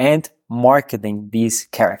creating and marketing these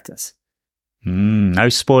characters." No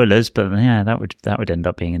spoilers, but yeah, that would end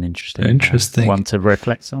up being an interesting one to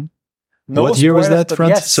reflect on. No what year was that, Franz?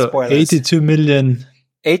 Yes, so spoilers. 82 million.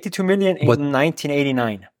 82 million in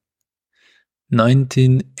 1989.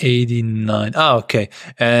 1989. Okay.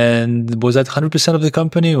 And was that 100% of the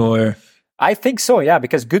company, or? I think so, yeah,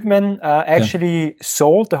 because Goodman actually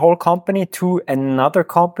sold the whole company to another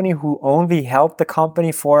company who only held the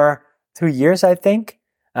company for 2 years, I think.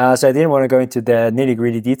 So I didn't want to go into the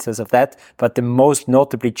nitty-gritty details of that, but the most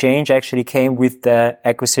notably change actually came with the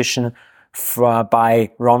acquisition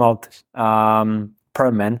by Ronald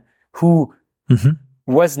Perlman, who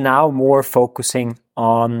was now more focusing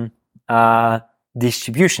on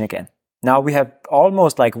distribution again. Now we have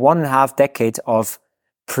almost like 1.5 decades of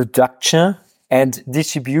production and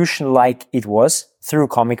distribution like it was through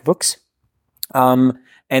comic books.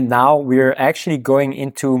 And now we're actually going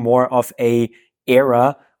into more of a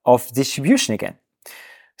era of distribution again.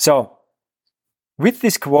 So with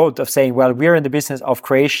this quote of saying, well, we're in the business of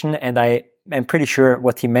creation, and I am pretty sure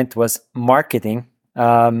what he meant was marketing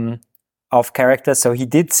of characters. So he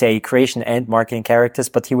did say creation and marketing characters,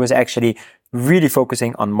 but he was actually really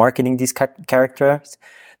focusing on marketing these characters.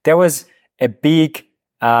 There was a big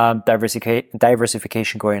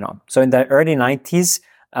diversification going on. So in the early 90s,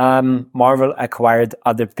 Marvel acquired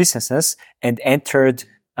other businesses and entered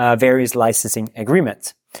various licensing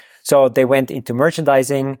agreements. So they went into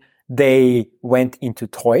merchandising, they went into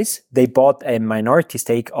toys, they bought a minority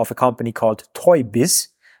stake of a company called Toy Biz,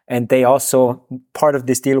 and they also, part of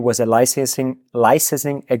this deal was a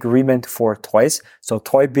licensing agreement for toys. So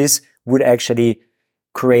Toy Biz would actually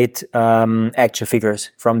create action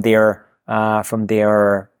figures from their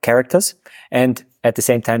characters, and at the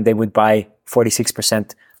same time they would buy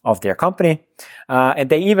 46% of their company, and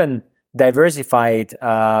they even diversified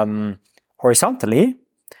horizontally,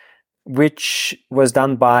 which was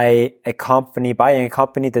done by buying a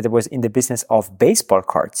company that was in the business of baseball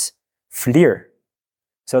cards, Fleer.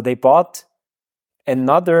 So they bought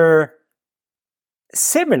another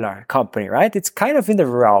similar company, right? It's kind of in the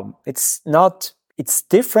realm. It's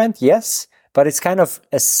different, yes, but it's kind of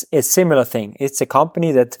a similar thing. It's a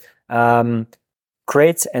company that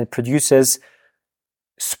creates and produces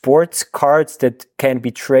sports cards that can be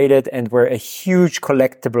traded and were a huge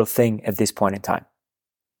collectible thing at this point in time.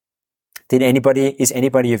 Is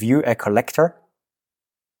anybody of you a collector?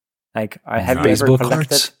 Like, have you ever collected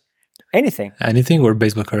cards? anything? Anything or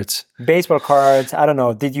baseball cards? Baseball cards. I don't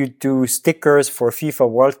know. Did you do stickers for FIFA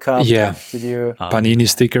World Cup? Yeah. Did you Panini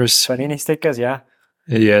stickers? Panini stickers? Yeah.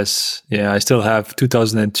 Yes. Yeah. I still have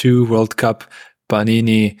 2002 World Cup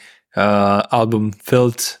Panini album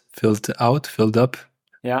filled up.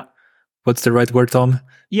 Yeah. What's the right word, Tom?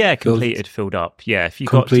 Yeah, filled up. Yeah, if you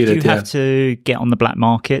completed, did you have to get on the black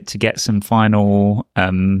market to get some final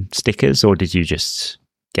stickers, or did you just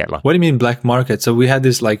get lucky? What do you mean black market? So we had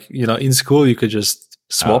this, like, in school you could just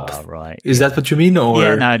swap. Oh, right. Is that what you mean? Or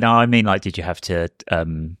yeah, no. I mean, like, did you have to, go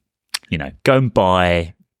and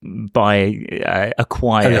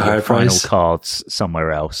acquire your final cards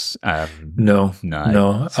somewhere else? No.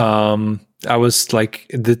 I was like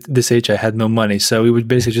this age. I had no money, so we would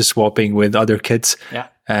basically just swapping with other kids. Yeah.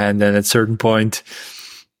 And then at a certain point,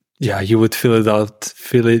 you would fill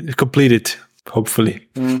it, complete it, hopefully.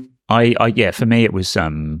 For me it was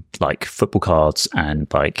like football cards, and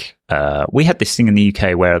like we had this thing in the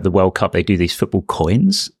UK where at the World Cup they do these football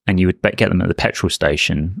coins, and you would get them at the petrol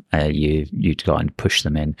station. You'd go and push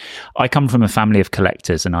them in. I come from a family of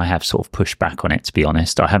collectors, and I have sort of pushed back on it, to be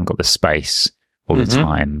honest. I haven't got the space or the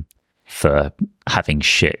time for having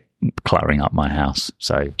shit cluttering up my house.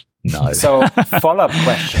 So no. So follow-up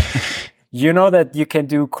question. You know that you can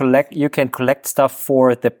collect stuff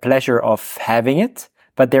for the pleasure of having it,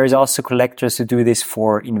 but there is also collectors who do this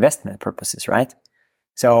for investment purposes, right?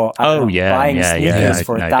 So buying sneakers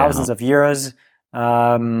for thousands of euros,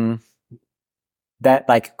 that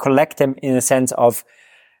like collect them in a sense of,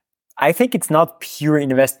 I think it's not pure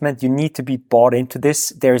investment. You need to be bought into this.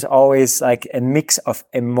 There's always like a mix of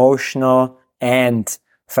emotional and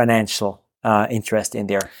financial interest in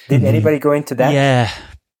there. Did anybody go into that? Yeah.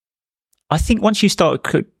 I think once you start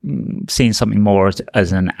seeing something more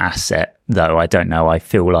as an asset, though, I don't know. I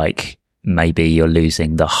feel like maybe you're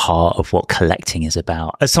losing the heart of what collecting is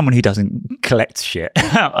about. As someone who doesn't collect shit,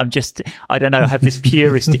 I don't know, I have this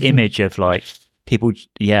purist image of like people.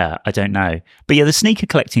 Yeah, I don't know. But yeah, the sneaker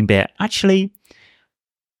collecting bit, actually,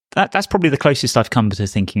 that's probably the closest I've come to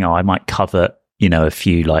thinking, I might covet, a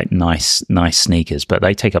few like nice sneakers, but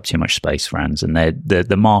they take up too much space, Franz, and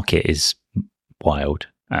the market is wild.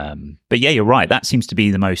 But yeah, you're right. That seems to be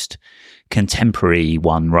the most contemporary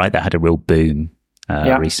one, right? That had a real boom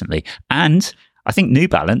recently. And I think New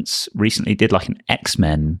Balance recently did like an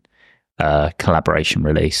X-Men collaboration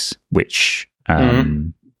release, which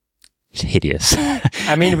is hideous.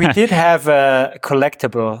 I mean, we did have a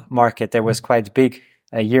collectible market that was quite big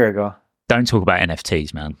a year ago. Don't talk about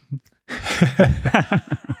NFTs, man.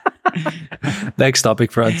 Next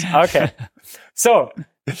topic, Franz. Okay. So,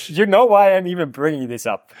 you know why I'm even bringing this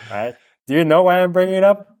up, right? Do you know why I'm bringing it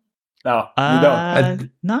up? No, you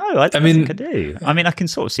don't. No, I don't think I do. I mean, I can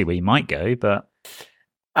sort of see where you might go, but...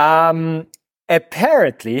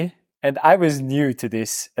 Apparently, and I was new to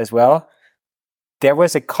this as well, there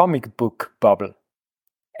was a comic book bubble.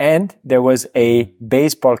 And there was a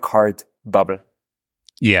baseball card bubble.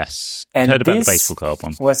 Yes. And heard about the baseball card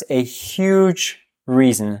one. Was a huge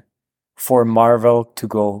reason for Marvel to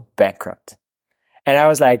go bankrupt. And I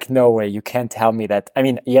was like, no way, you can't tell me that. I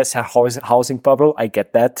mean, yes, a housing bubble, I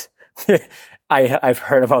get that. I've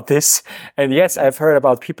heard about this. And yes, I've heard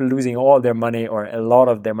about people losing all their money or a lot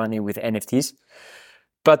of their money with NFTs.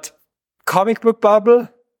 But comic book bubble?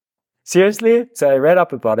 Seriously? So I read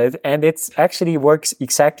up about it, and it actually works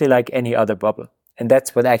exactly like any other bubble. And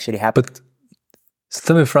that's what actually happened. But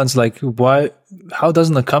tell me, Franz, like, how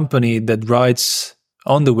doesn't a company that rides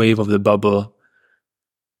on the wave of the bubble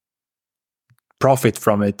profit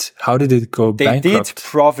from it? How did it go bankrupt? They did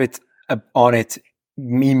profit on it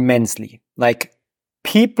immensely. Like,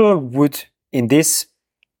 people would, in this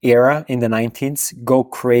era, in the 19th, go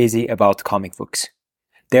crazy about comic books.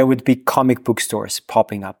 There would be comic book stores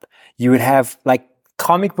popping up. You would have, like,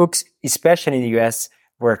 comic books, especially in the US,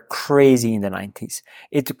 were crazy in the 90s.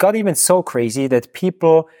 It got even so crazy that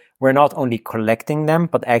people were not only collecting them,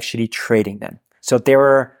 but actually trading them. So there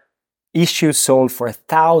were issues sold for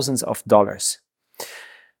thousands of dollars.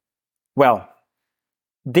 Well,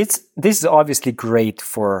 this is obviously great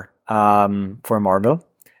for Marvel,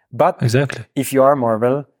 but exactly, if you are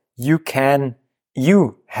Marvel, you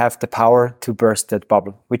have the power to burst that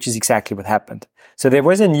bubble, which is exactly what happened. So there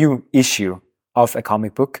was a new issue of a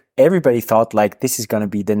comic book. Everybody thought like this is going to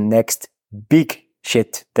be the next big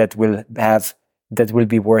shit that will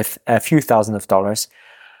be worth a few thousand of dollars.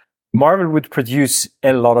 Marvel would produce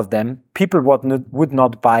a lot of them. People would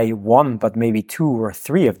not buy one, but maybe two or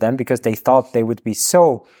three of them because they thought they would be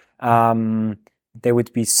so valuable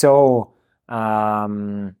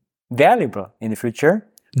in the future.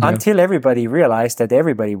 Yeah. Until everybody realized that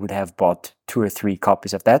everybody would have bought 2 or 3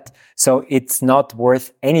 copies of that. So it's not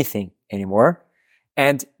worth anything anymore.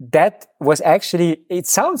 And that was actually, it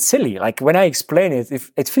sounds silly. Like when I explain it,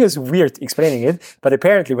 it feels weird explaining it. But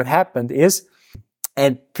apparently what happened is,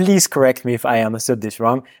 and please correct me if I understood this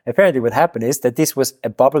wrong. Apparently what happened is that this was a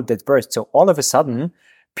bubble that burst. So all of a sudden,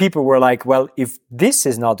 people were like, well, if this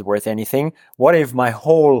is not worth anything, what if my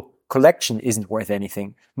whole collection isn't worth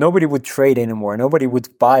anything? Nobody would trade anymore. Nobody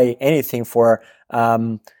would buy anything for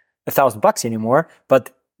 $1,000 anymore.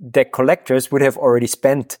 But the collectors would have already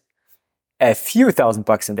spent a few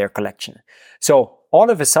 $1,000 in their collection. So all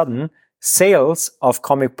of a sudden, sales of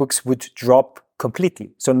comic books would drop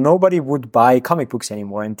completely. So nobody would buy comic books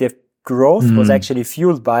anymore. And the growth was actually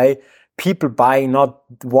fueled by people buying not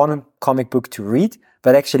one comic book to read,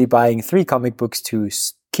 but actually buying 3 comic books to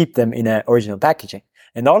keep them in an original packaging.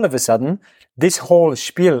 And all of a sudden, this whole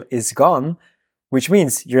spiel is gone, which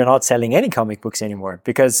means you're not selling any comic books anymore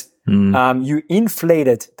because you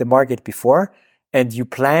inflated the market before and you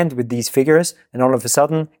planned with these figures, and all of a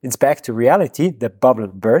sudden, it's back to reality. The bubble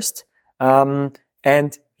burst,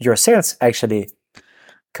 and your sales actually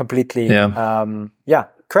completely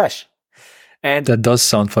crash. And that does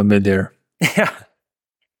sound familiar. Yeah.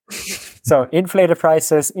 So inflated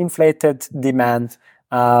prices, inflated demand,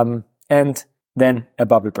 and then a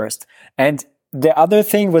bubble burst. And the other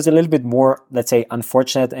thing was a little bit more, let's say,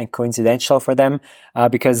 unfortunate and coincidental for them,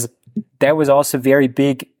 because that was also very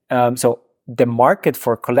big. So the market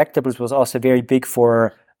for collectibles was also very big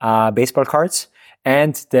for baseball cards,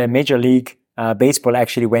 and the Major League Baseball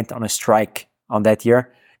actually went on a strike on that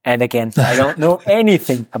year. And again, I don't know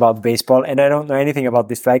anything about baseball, and I don't know anything about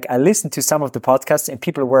this strike. I listened to some of the podcasts, and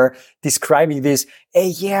people were describing this. Hey,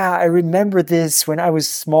 yeah, I remember this when I was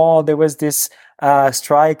small. There was this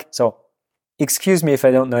strike. So excuse me if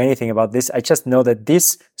I don't know anything about this. I just know that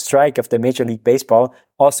this strike of the Major League Baseball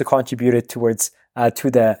also contributed towards to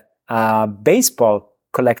the baseball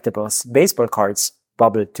collectibles, baseball cards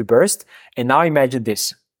bubble to burst. And now imagine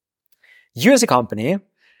this. You as a company,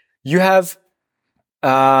 you have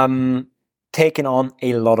taken on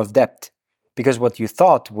a lot of debt because what you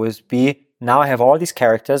thought was now I have all these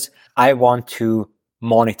characters. I want to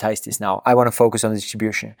monetize this now. I want to focus on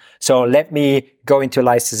distribution. So let me go into a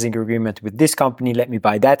licensing agreement with this company. Let me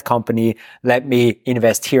buy that company. Let me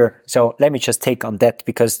invest here. So let me just take on debt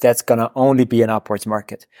because that's going to only be an upwards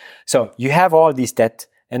market. So you have all these debt,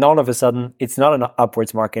 and all of a sudden it's not an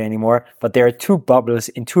upwards market anymore, but there are 2 bubbles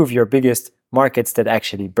in 2 of your biggest markets that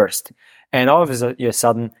actually burst. And all of a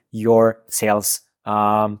sudden your sales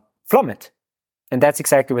plummet. And that's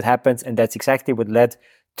exactly what happens. And that's exactly what led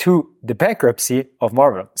to the bankruptcy of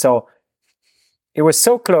Marvel. So it was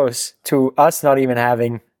so close to us not even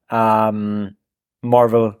having Marvel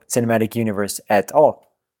Cinematic Universe at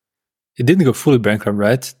all. It didn't go fully bankrupt,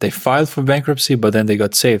 right? They filed for bankruptcy, but then they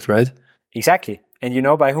got saved, right? Exactly. And you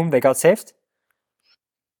know by whom they got saved?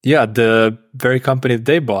 Yeah, the very company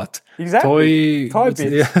they bought. Exactly. Toy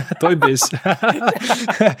Biz.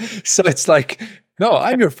 So it's like No,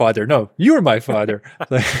 I'm your father. No, you're my father.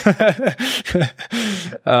 Yeah,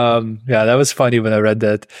 that was funny when I read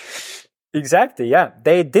that. Exactly. Yeah.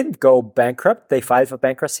 They didn't go bankrupt. They filed for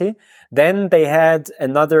bankruptcy. Then they had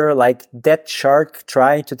another like debt shark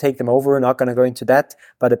trying to take them over. Not going to go into that.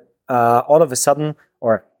 But all of a sudden,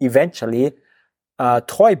 or eventually,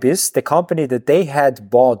 Toy Biz, the company that they had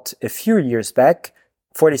bought a few years back,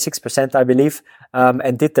 46%, I believe,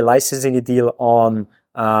 and did the licensing deal on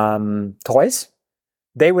toys,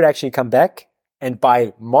 they would actually come back and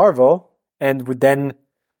buy Marvel and would then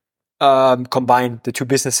combine the two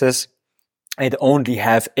businesses and only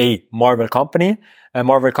have a Marvel company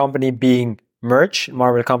being merch,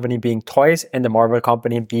 Marvel company being toys, and the Marvel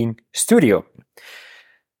company being studio.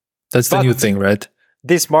 That's the new thing, right?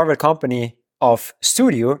 This Marvel company of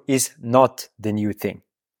studio is not the new thing.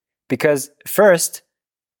 Because first,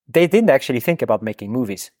 they didn't actually think about making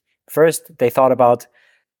movies. First, they thought about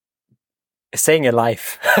staying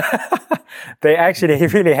alive. They actually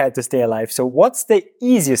really had to stay alive. So what's the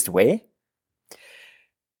easiest way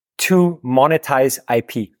to monetize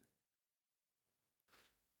IP?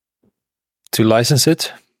 To license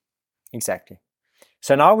it? Exactly.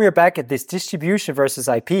 So now we're back at this distribution versus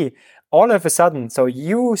IP. All of a sudden, so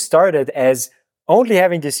you started as only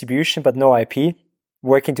having distribution but no IP,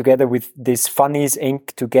 working together with this Funnies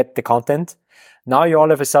Inc. to get the content. Now you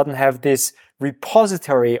all of a sudden have this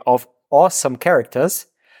repository of awesome characters,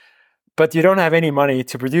 but you don't have any money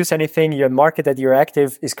to produce anything. Your market that you're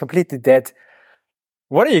active is completely dead.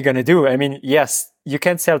 What are you going to do? I mean, yes, you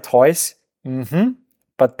can sell toys,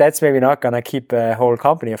 but that's maybe not going to keep a whole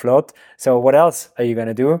company afloat. So what else are you going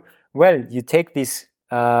to do? Well, you take these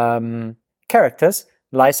characters,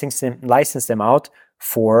 license them out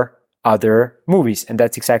for other movies. And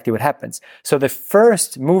that's exactly what happens. So the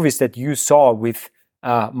first movies that you saw with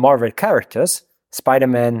Marvel characters,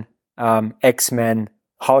 Spider-Man, X-Men,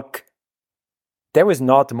 Hulk, there was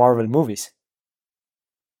not Marvel movies.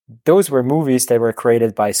 Those were movies that were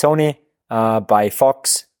created by Sony, by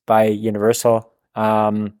Fox, by Universal.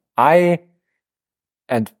 And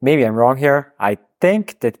maybe I'm wrong here, I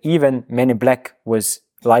think that even Men in Black was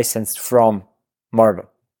licensed from Marvel.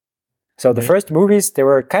 So the first movies, they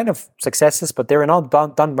were kind of successes, but they were not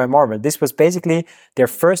done by Marvel. This was basically their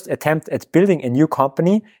first attempt at building a new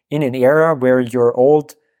company in an era where your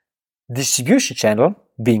old distribution channel,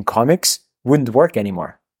 being comics, wouldn't work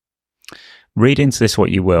anymore. Read into this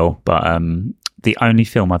what you will, but the only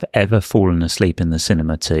film I've ever fallen asleep in the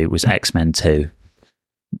cinema to was X-Men 2,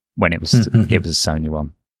 when it was a Sony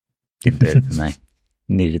one. Didn't do it for me.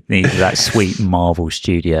 Needed that sweet Marvel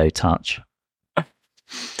Studio touch.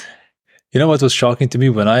 You know what was shocking to me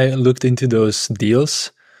when I looked into those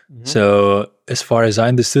deals? So as far as I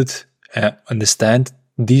understand,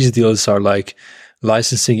 these deals are like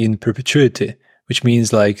licensing in perpetuity, which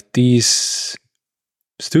means like these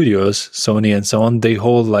studios, Sony and so on, they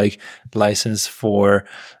hold like license for,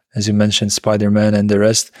 as you mentioned, Spider-Man and the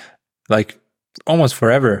rest, like almost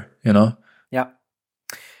forever, you know? Yeah.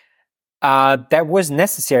 That was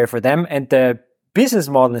necessary for them. And the business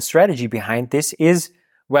model and strategy behind this is,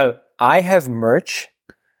 well, I have merch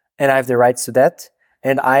and I have the rights to that.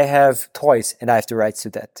 And I have toys and I have the rights to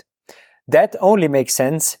that. That only makes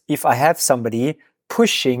sense if I have somebody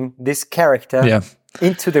pushing this character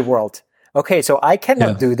into the world. Okay, so I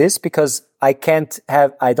cannot do this because I don't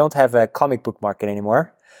have a comic book market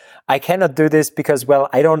anymore. I cannot do this because, well,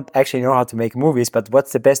 I don't actually know how to make movies, but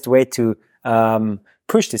what's the best way to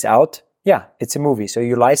push this out? Yeah, it's a movie. So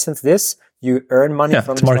you license this, you earn money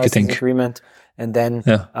from the licensing agreement, and then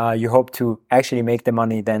you hope to actually make the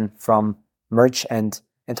money then from merch and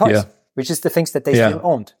toys, which is the things that they still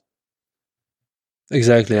owned.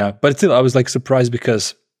 Exactly, yeah. But still, I was like surprised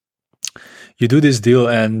because you do this deal,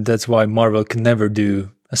 and that's why Marvel can never do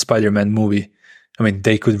a Spider-Man movie. I mean,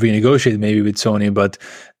 they could renegotiate maybe with Sony, but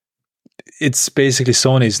it's basically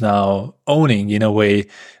Sony's now owning, in a way,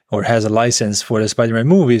 or has a license for the Spider-Man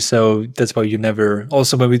movie. So that's why you never...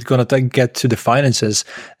 Also, when we're going to get to the finances,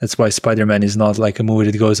 that's why Spider-Man is not like a movie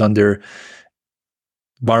that goes under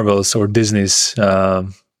Marvel's or Disney's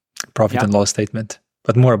profit and loss statement.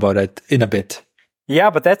 But more about it in a bit. Yeah,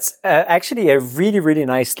 but that's actually a really, really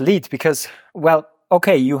nice lead because, well,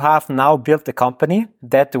 okay, you have now built a company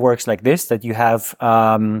that works like this, that you have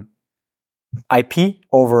IP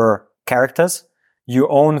over characters. You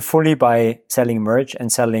own fully by selling merch and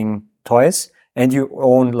selling toys, and you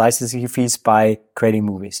own licensing fees by creating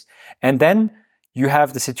movies. And then you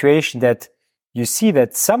have the situation that you see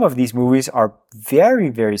that some of these movies are very,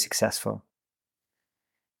 very successful.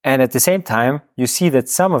 And at the same time, you see that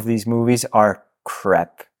some of these movies are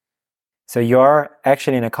crap. So you're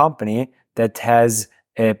actually in a company that has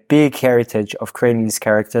a big heritage of creating these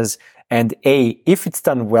characters. And if it's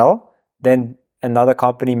done well, then another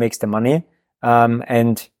company makes the money.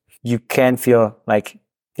 And you can feel like,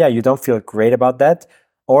 you don't feel great about that.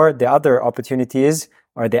 Or the other opportunity is,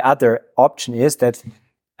 or the other option is that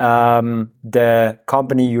the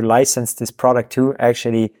company you license this product to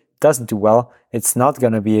actually doesn't do well. It's not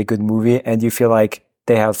going to be a good movie, and you feel like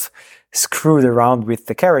they have screwed around with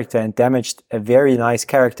the character and damaged a very nice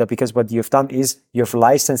character, because what you've done is you've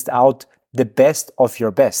licensed out the best of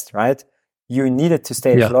your best, right? You needed to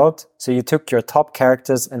stay afloat, so you took your top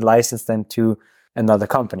characters and licensed them to another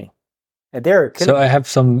company. And so I have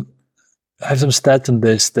some stats on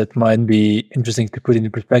this that might be interesting to put into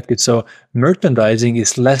perspective. So merchandising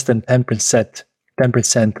is less than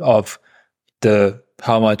 10% of the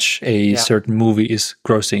how much a certain movie is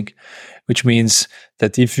grossing, which means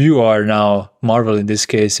that if you are now Marvel in this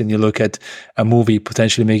case, and you look at a movie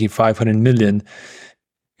potentially making 500 million,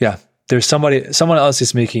 there's someone else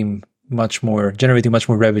is making generating much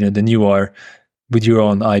more revenue than you are with your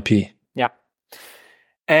own IP. Yeah.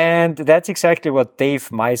 And that's exactly what Dave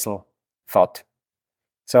Meisel thought.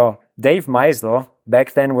 So Dave Meisel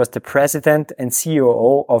back then was the president and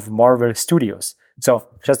COO of Marvel Studios. So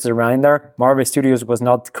just a reminder, Marvel Studios was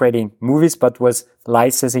not creating movies, but was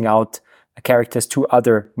licensing out characters to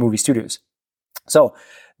other movie studios. So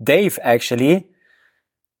Dave actually,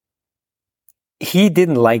 he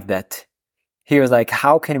didn't like that. He was like,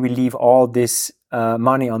 how can we leave all this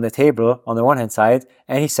money on the table on the one hand side?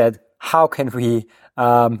 And he said, how can we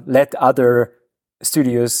let other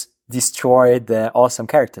studios destroy the awesome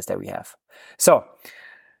characters that we have? So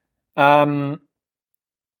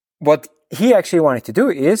what he actually wanted to do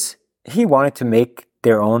is he wanted to make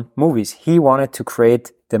their own movies. He wanted to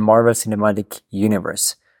create the Marvel Cinematic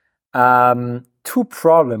Universe. Two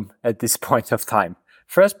problems at this point of time.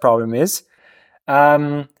 First problem is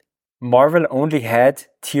Marvel only had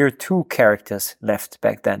tier 2 characters left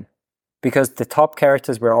back then, because the top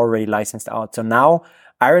characters were already licensed out. So now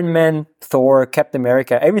Iron Man, Thor, Captain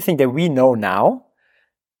America, everything that we know now,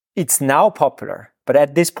 it's now popular. But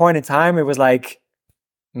at this point in time, it was like,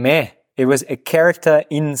 meh. It was a character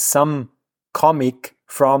in some comic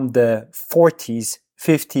from the 40s,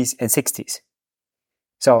 50s, and 60s.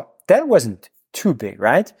 So that wasn't too big,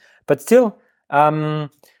 right? But still, it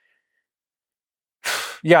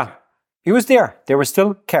was there. There were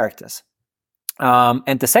still characters.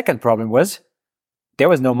 And the second problem was there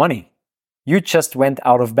was no money. You just went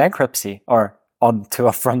out of bankruptcy, or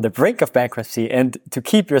from the brink of bankruptcy, and to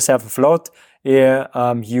keep yourself afloat,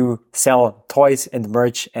 you sell toys and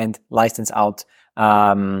merch and license out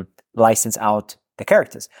the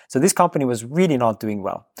characters. So this company was really not doing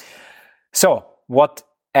well. So what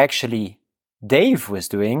actually Dave was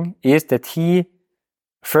doing is that he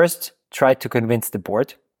first tried to convince the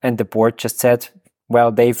board, and the board just said,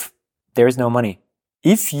 well, Dave, there is no money.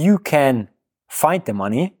 If you can find the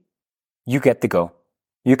money, you get to go.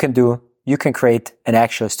 You can create an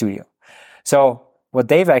actual studio. So what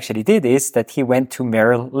Dave actually did is that he went to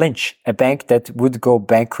Merrill Lynch, a bank that would go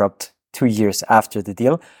bankrupt 2 years after the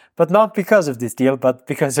deal, but not because of this deal, but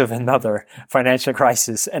because of another financial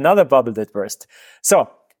crisis, another bubble that burst.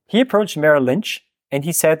 So he approached Merrill Lynch and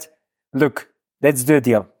he said, look, let's do a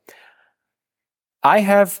deal. I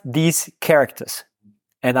have these characters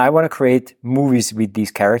and I want to create movies with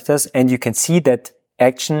these characters, and you can see that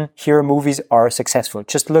action hero movies are successful.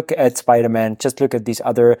 Just look at Spider-Man, just look at these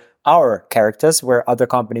our characters where other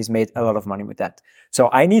companies made a lot of money with that. So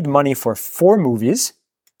I need money for 4 movies,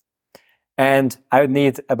 and I would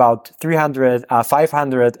need about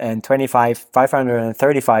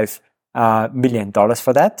 $535 million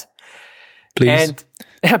for that. Please.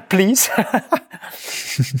 And please.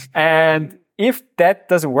 And if that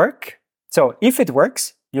doesn't work, so if it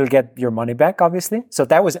works, you'll get your money back, obviously. So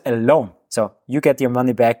that was a loan. So you get your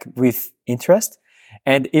money back with interest.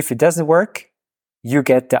 And if it doesn't work, you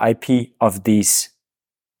get the IP of these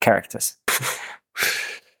characters.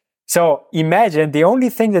 So imagine the only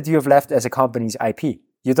thing that you have left as a company is IP.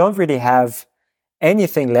 You don't really have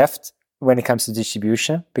anything left when it comes to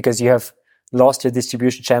distribution, because you have lost your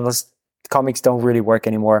distribution channels. Comics don't really work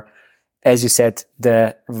anymore. As you said,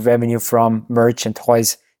 the revenue from merch and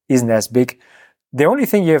toys isn't as big. The only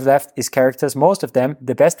thing you have left is characters. Most of them,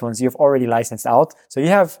 the best ones, you've already licensed out. So you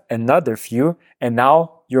have another few, and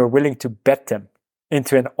now you're willing to bet them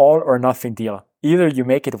into an all or nothing deal. Either you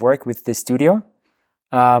make it work with this studio,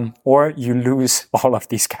 or you lose all of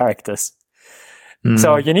these characters.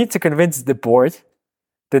 So you need to convince the board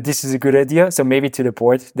that this is a good idea. So maybe to the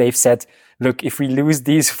board, they've said, look, if we lose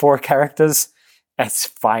these 4 characters, That's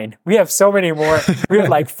fine. We have so many more. We have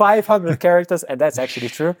like 500 characters, and that's actually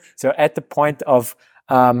true. So at the point of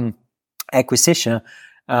acquisition,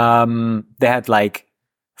 they had like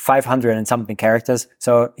 500 and something characters.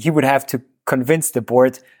 So he would have to convince the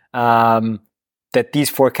board that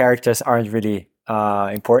these 4 characters aren't really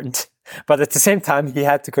important. But at the same time, he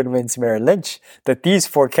had to convince Merrill Lynch that these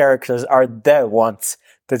 4 characters are the ones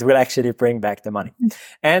that will actually bring back the money.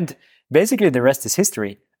 And basically, the rest is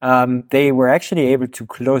history. They were actually able to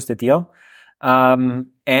close the deal.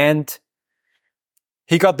 And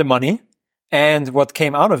he got the money. And what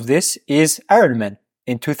came out of this is Iron Man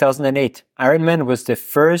in 2008. Iron Man was the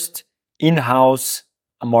first in-house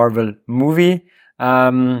Marvel movie,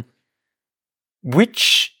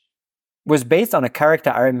 which was based on a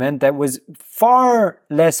character, Iron Man, that was far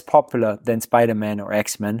less popular than Spider-Man or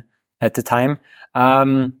X-Men at the time.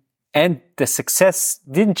 And the success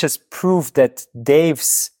didn't just prove that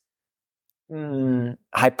Dave's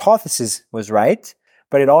hypothesis was right,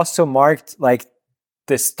 but it also marked like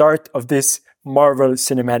the start of this Marvel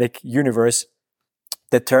Cinematic Universe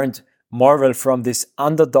that turned Marvel from this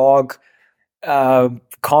underdog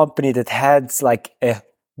company that had like a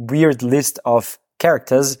weird list of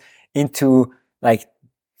characters into like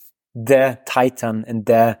the titan and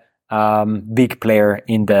the big player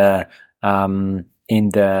in the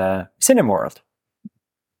cinema world.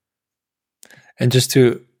 And just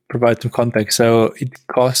to provide some context, so it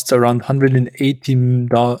costs around $180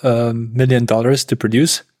 million to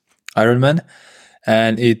produce Iron Man,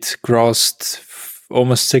 and it grossed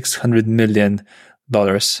almost $600 million.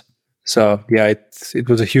 So yeah, it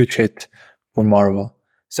was a huge hit for Marvel.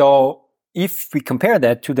 So if we compare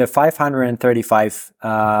that to the 535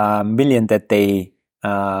 million that they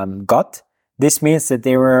got, this means that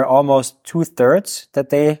they were almost 2/3 that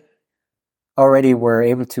they already were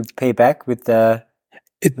able to pay back with the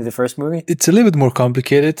first movie. It's a little bit more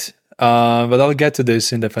complicated, but I'll get to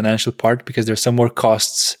this in the financial part because there's some more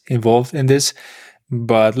costs involved in this.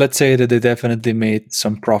 But let's say that they definitely made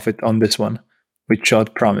some profit on this one, which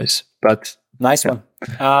showed promise. But nice one.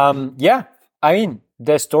 Yeah, I mean,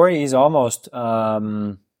 the story is almost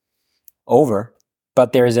over,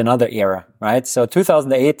 but there is another era, right? So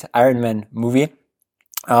 2008 Iron Man movie.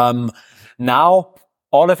 Now,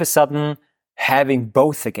 all of a sudden, having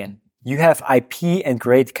both again. You have IP and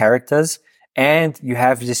great characters, and you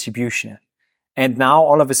have distribution. And now,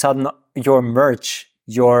 all of a sudden, your merch,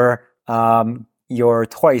 your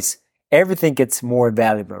toys, everything gets more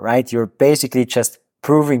valuable, right? You're basically just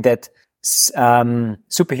proving that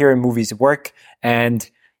superhero movies work, and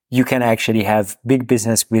you can actually have big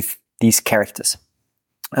business with these characters.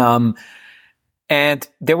 And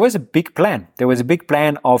there was a big plan. There was a big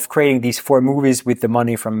plan of creating these 4 movies with the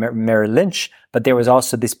money from Merrill Lynch, but there was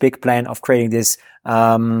also this big plan of creating this,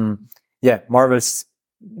 Marvel's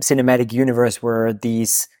cinematic universe where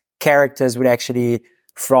these characters would actually,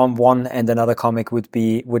 from one and another comic, would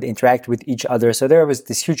interact with each other. So there was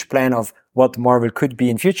this huge plan of what Marvel could be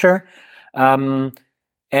in future.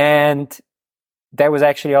 And that was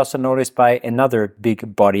actually also noticed by another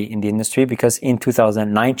big body in the industry, because in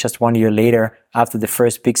 2009, just 1 year later, after the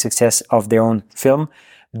first big success of their own film,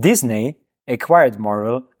 Disney acquired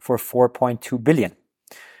Marvel for $4.2 billion.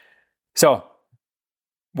 So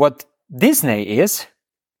what Disney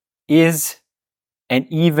is an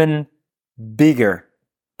even bigger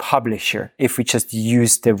publisher, if we just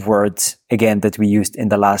use the words again that we used in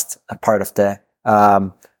the last part of the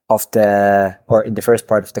in the first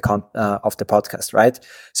part of the podcast, right?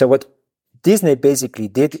 So what Disney basically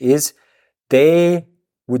did is they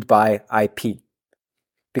would buy IP,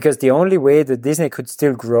 because the only way that Disney could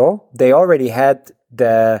still grow, they already had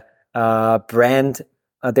the brand,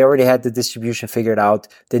 they already had the distribution figured out,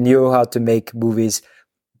 they knew how to make movies,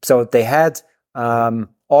 so they had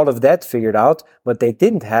all of that figured out. What they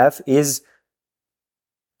didn't have is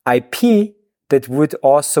IP that would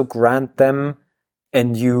also grant them a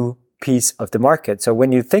new piece of the market. So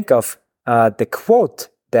when you think of the quote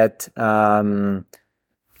that,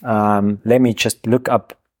 let me just look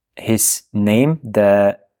up his name,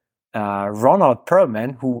 the Ronald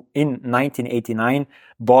Perlman, who in 1989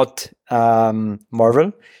 bought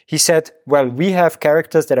Marvel, he said, well, we have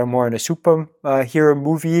characters that are more in a superhero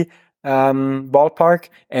movie ballpark,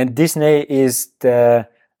 and Disney is the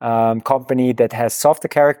company that has softer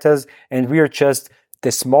characters, and we are just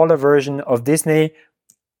the smaller version of Disney,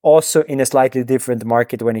 also in a slightly different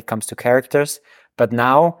market when it comes to characters. But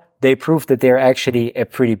now they prove that they're actually a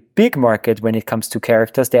pretty big market when it comes to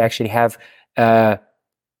characters. They actually have a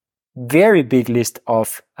very big list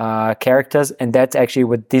of characters, and that's actually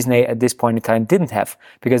what Disney at this point in time didn't have,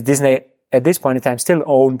 because Disney at this point in time still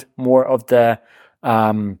owned more of the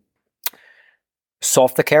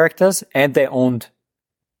softer characters, and they owned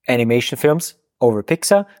animation films over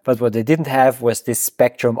Pixar. But what they didn't have was this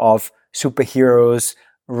spectrum of superheroes,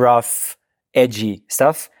 rough, edgy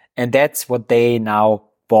stuff. And that's what they now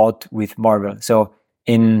bought with Marvel. So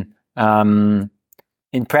in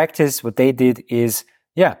practice, what they did is,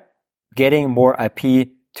 getting more IP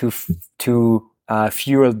to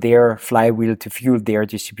fuel their flywheel, to fuel their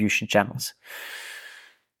distribution channels.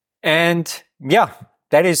 And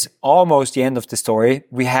that is almost the end of the story.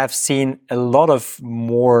 We have seen a lot of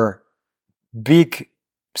more big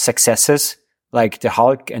successes like the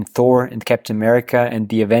Hulk and Thor and Captain America and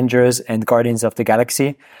the Avengers and Guardians of the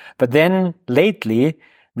Galaxy. But then lately,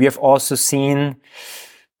 we have also seen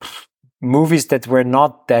movies that were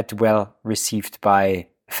not that well received by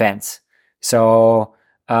fans. So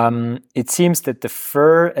it seems that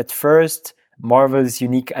at first, Marvel's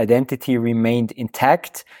unique identity remained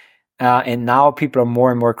intact. And now people are more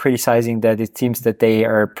and more criticizing that it seems that they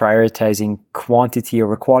are prioritizing quantity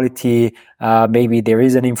over quality. Maybe there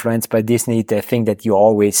is an influence by Disney, the thing that you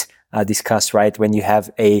always discuss, right? When you have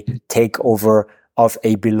a takeover of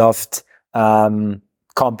a beloved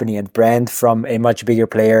company and brand from a much bigger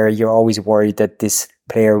player, you're always worried that this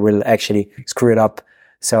player will actually screw it up.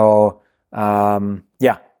 So,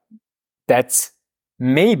 that's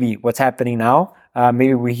maybe what's happening now.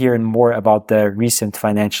 Maybe we're hearing more about the recent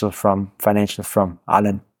financial from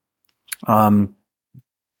Alan.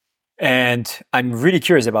 And I'm really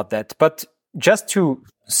curious about that. But just to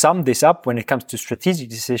sum this up, when it comes to strategic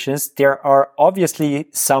decisions, there are obviously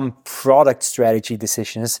some product strategy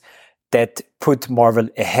decisions that put Marvel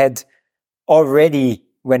ahead already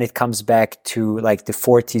when it comes back to like the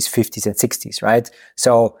 40s, 50s, and 60s, right?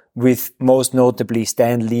 So with most notably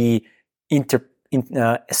Stan Lee's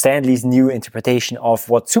new interpretation of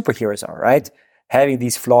what superheroes are, right? Having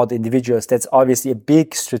these flawed individuals, that's obviously a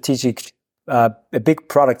big strategic, a big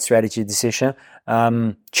product strategy decision,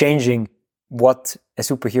 changing what a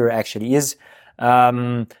superhero actually is.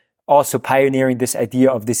 Also pioneering this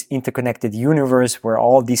idea of this interconnected universe where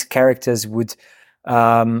all these characters would,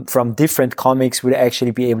 from different comics, would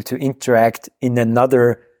actually be able to interact in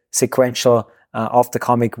another sequential of the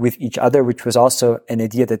comic with each other, which was also an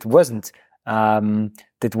idea that wasn't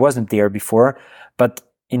there before. But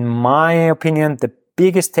in my opinion, the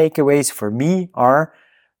biggest takeaways for me are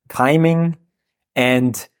timing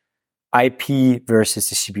and IP versus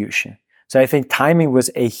distribution. So I think timing was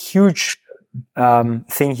a huge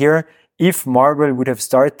thing here. If Marvel would have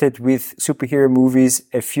started with superhero movies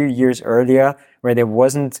a few years earlier, where there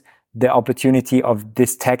wasn't the opportunity of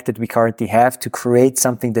this tech that we currently have to create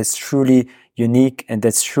something that's truly unique and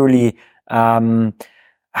that's truly,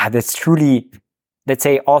 let's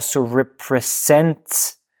say, also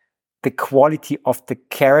represents the quality of the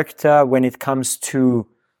character when it comes to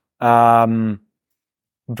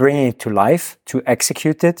bringing it to life, to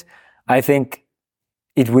execute it, I think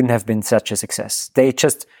it wouldn't have been such a success. They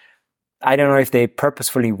just, I don't know if they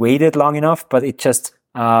purposefully waited long enough, but it just,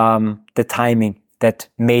 the timing that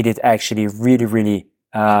made it actually really, really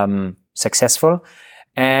successful.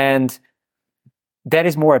 And that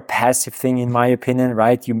is more a passive thing, in my opinion,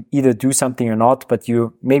 right? You either do something or not, but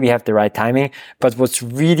you maybe have the right timing. But what's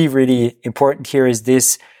really, really important here is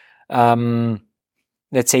this, let's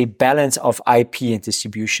say, balance of IP and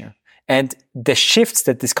distribution. And the shifts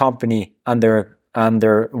that this company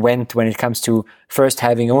underwent when it comes to first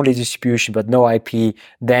having only distribution but no IP,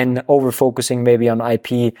 then over-focusing maybe on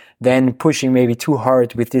IP, then pushing maybe too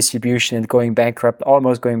hard with distribution and going bankrupt,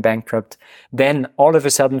 almost going bankrupt, then all of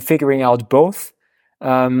a sudden figuring out both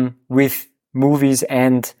with movies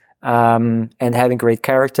and having great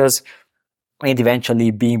characters, and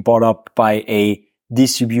eventually being bought up by a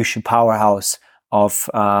distribution powerhouse of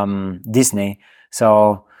Disney.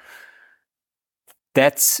 So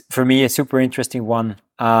that's, for me, a super interesting one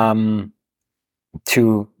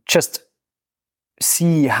to just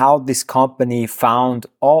see how this company found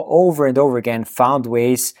over and over again, found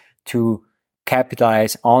ways to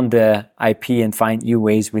capitalize on the IP and find new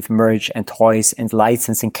ways with merch and toys and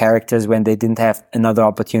licensing characters when they didn't have another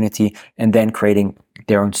opportunity, and then creating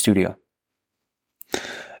their own studio.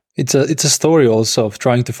 It's a story also of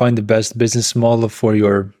trying to find the best business model for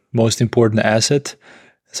your most important asset.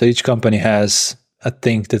 So each company has a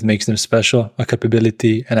thing that makes them special, a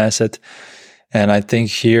capability, an asset. And I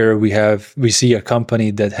think here we see a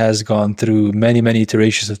company that has gone through many, many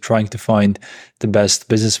iterations of trying to find the best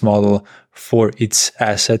business model for its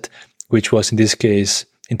asset, which was in this case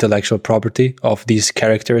intellectual property of these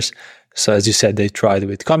characters. So as you said, they tried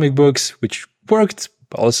with comic books, which worked,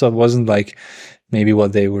 but also wasn't like maybe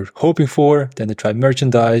what they were hoping for. Then they tried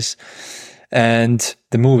merchandise. and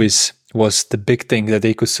the movies was the big thing that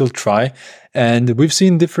they could still try. And we've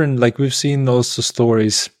seen we've seen also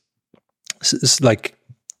stories like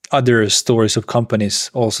other stories of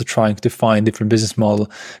companies also trying to find different business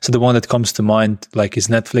model. So the one that comes to mind like is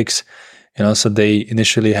Netflix. So they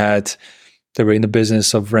initially they were in the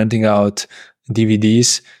business of renting out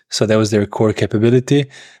DVDs. So that was their core capability.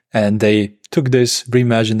 And they took this,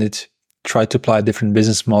 reimagined it, tried to apply a different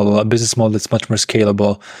business model, a business model that's much more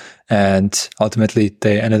scalable. And ultimately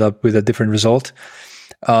they ended up with a different result.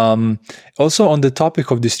 Also on the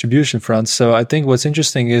topic of distribution front. So I think what's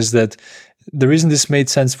interesting is that the reason this made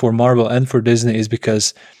sense for Marvel and for Disney is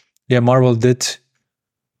because, Marvel did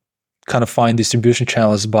kind of find distribution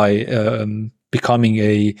channels by becoming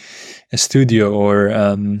a studio or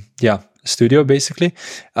studio basically,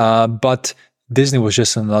 but Disney was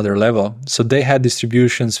just on another level. So they had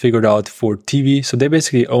distributions figured out for TV. So they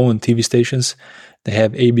basically own TV stations. They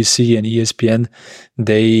have ABC and ESPN.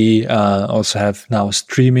 They also have now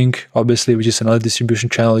streaming, obviously, which is another distribution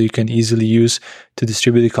channel you can easily use to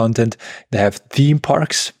distribute the content. They have theme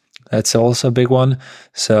parks. That's also a big one.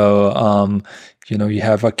 So, you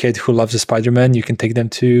have a kid who loves the Spider-Man, you can take them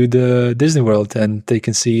to the Disney World and they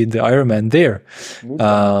can see the Iron Man there.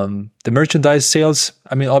 The merchandise sales,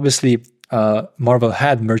 obviously, Marvel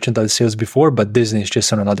had merchandise sales before, but Disney is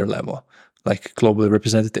just on another level, like globally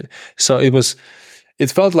representative. So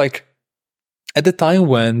it felt like at the time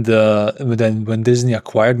when Disney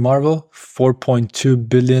acquired Marvel, $4.2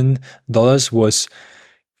 billion was,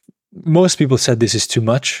 most people said this is too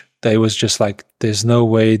much. That it was just like, there's no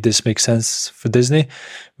way this makes sense for Disney.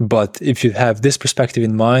 But if you have this perspective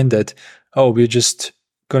in mind that, we're just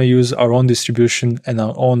going to use our own distribution and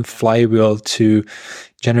our own flywheel to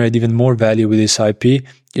generate even more value with this IP,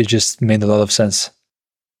 it just made a lot of sense.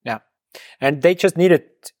 Yeah. And they just needed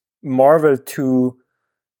Marvel to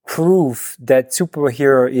prove that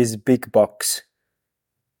superhero is big box.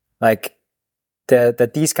 Like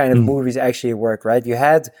that these kind of movies actually work, right? You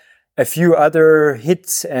had a few other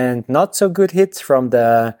hits and not so good hits from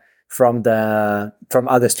other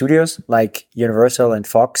studios like Universal and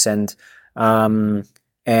Fox and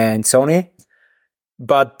Sony,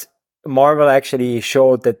 but Marvel actually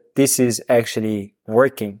showed that this is actually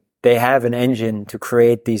working. They have an engine to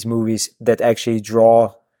create these movies that actually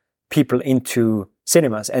draw people into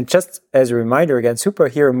cinemas. And just as a reminder again,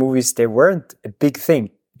 superhero movies, they weren't a big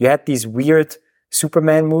thing. You had these weird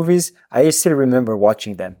Superman movies. I still remember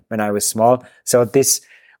watching them when I was small. So this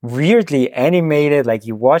weirdly animated, like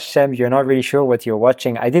you watch them, you're not really sure what you're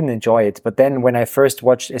watching. I didn't enjoy it. But then when I first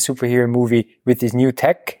watched a superhero movie with this new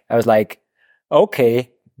tech, I was like,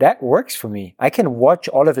 okay, that works for me. I can watch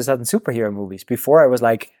all of a sudden superhero movies. Before I was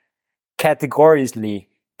like, categorically,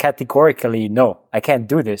 no, I can't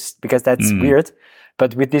do this because that's weird.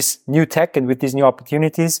 But with this new tech and with these new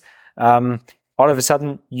opportunities, all of a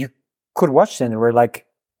sudden you could watch them where like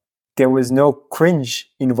there was no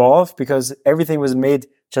cringe involved because everything was made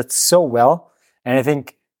just so well. And I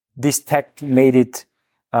think this tech made it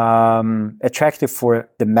attractive for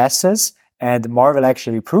the masses, and Marvel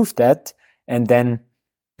actually proved that. And then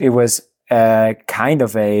it was kind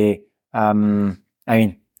of in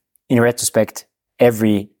retrospect,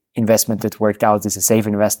 every investment that worked out is a safe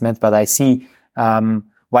investment, but I see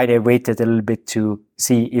why they waited a little bit to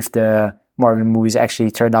see if the Marvel movies actually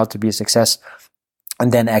turned out to be a success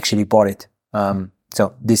and then actually bought it.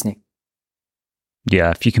 So Disney.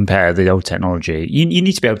 Yeah, if you compare the old technology, you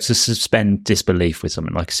need to be able to suspend disbelief with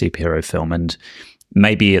something like a superhero film. And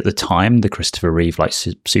maybe at the time, the Christopher Reeve, like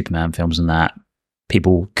Superman films and that,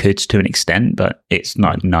 people could to an extent, but it's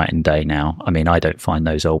not night and day now. I mean, I don't find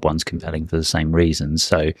those old ones compelling for the same reasons.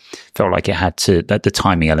 So felt like it had to, that the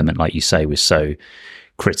timing element, like you say, was so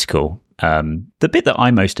critical. The bit that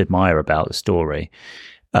I most admire about the story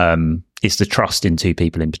is the trust in two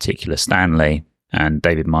people in particular, Stan Lee and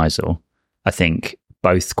David Meisel. I think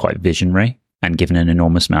both quite visionary and given an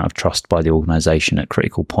enormous amount of trust by the organisation at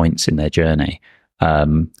critical points in their journey.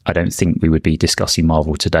 I don't think we would be discussing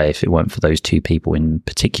Marvel today if it weren't for those two people in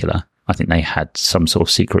particular. I think they had some sort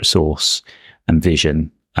of secret sauce and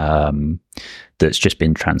vision that's just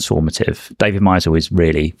been transformative. David Meisel is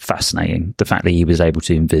really fascinating. The fact that he was able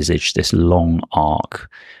to envisage this long arc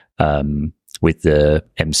with the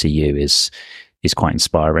MCU is quite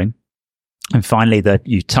inspiring. And finally, that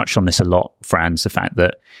you touched on this a lot, Franz, the fact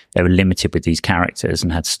that they were limited with these characters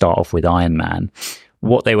and had to start off with Iron Man.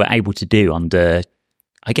 What they were able to do under,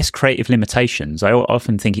 I guess, creative limitations. I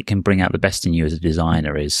often think it can bring out the best in you as a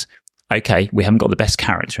designer is, okay, we haven't got the best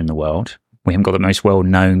character in the world. We haven't got the most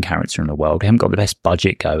well-known character in the world. We haven't got the best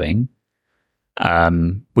budget going.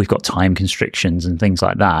 we've got time constrictions and things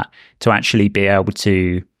like that, to actually be able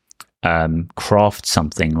to craft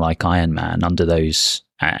something like Iron Man under those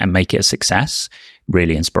and make it a success.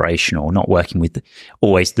 Really inspirational. Not working with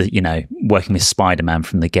working with Spider-Man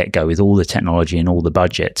from the get-go with all the technology and all the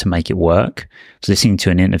budget to make it work. I was listening to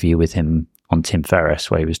an interview with him on Tim Ferriss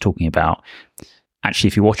where he was talking about, actually,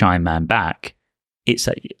 if you watch Iron Man back, it's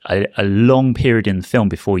a long period in the film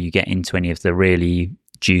before you get into any of the really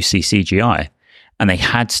juicy CGI. And they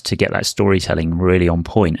had to get that storytelling really on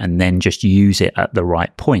point and then just use it at the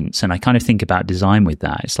right points. And I kind of think about design with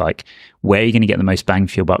that. It's like, where are you going to get the most bang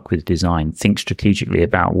for your buck with design? Think strategically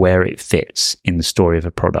about where it fits in the story of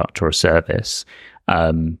a product or a service.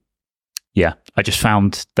 I just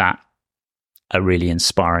found that a really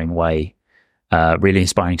inspiring way, really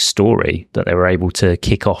inspiring story, that they were able to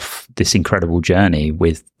kick off this incredible journey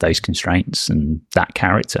with those constraints and that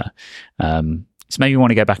character. So maybe you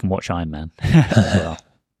want to go back and watch Iron Man as well.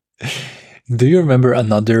 Do you remember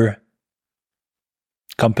another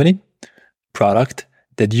company, product,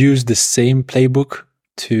 that used the same playbook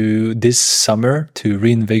to this summer to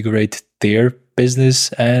reinvigorate their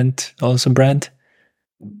business and also brand?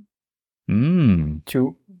 To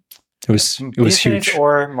It was huge.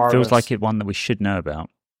 Or Marvel? Feels like it one that we should know about.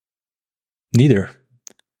 Neither.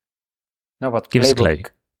 No, but give us a clue.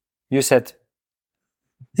 You said.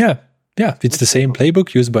 Yeah, it's the same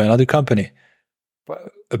playbook used by another company.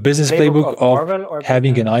 A business playbook of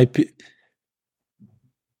having an IP.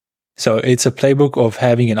 So it's a playbook of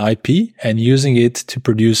having an IP and using it to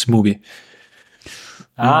produce movie.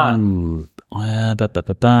 IP and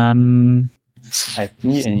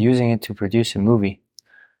using it to produce a movie.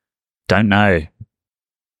 Don't know.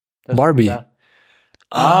 Barbie.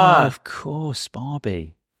 Of course,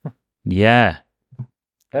 Barbie. Yeah.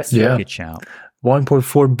 That's a good shout.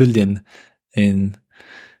 1.4 billion in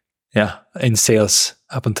sales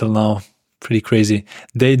up until now. Pretty crazy.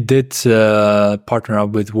 They did partner up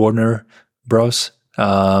with Warner Bros.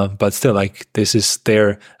 But still, like, this is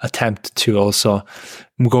their attempt to also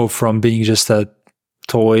go from being just a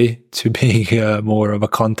toy to being more of a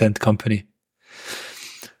content company.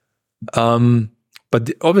 But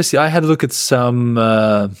obviously, I had a look at some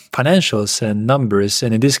financials and numbers,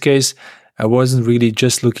 and in this case, I wasn't really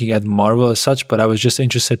just looking at Marvel as such, but I was just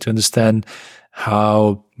interested to understand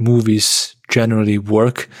how movies generally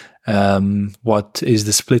work, what is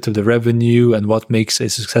the split of the revenue, and what makes a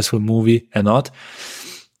successful movie and not.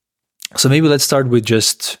 So maybe let's start with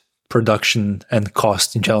just production and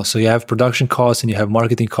cost in general. So you have production costs and you have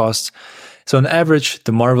marketing costs. So on average,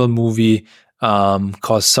 the Marvel movie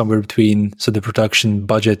costs somewhere between, so the production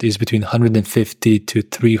budget is between $150 to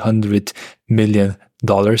 $300 million.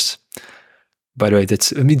 By the way,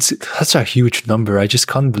 it's such a huge number. I just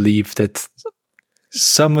can't believe that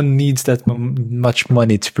someone needs that much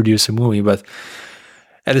money to produce a movie. But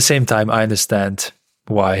at the same time, I understand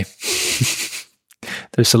why.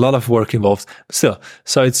 There's a lot of work involved. Still,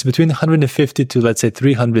 so it's between 150 to, let's say,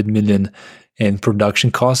 300 million in production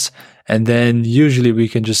costs. And then usually we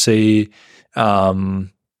can just say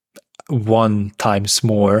 1 times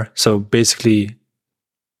more. So basically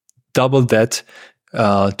double that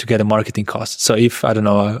to get a marketing cost. So if, I don't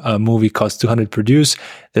know, a movie costs 200 to produce,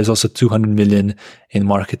 there's also 200 million in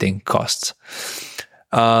marketing costs.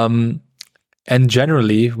 And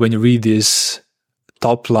generally, when you read this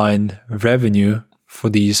top line revenue for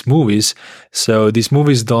these movies, so these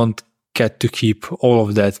movies don't get to keep all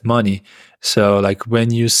of that money. So like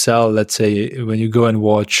when you sell, let's say, when you go and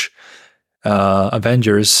watch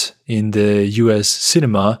Avengers in the US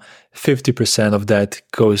cinema, 50% of that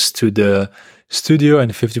goes to the studio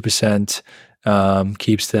and 50%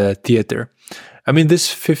 keeps the theater. I mean, this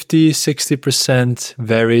 50-60%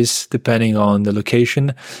 varies depending on the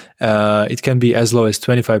location. It can be as low as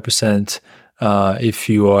 25% if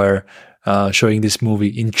you are showing this movie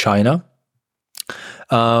in China.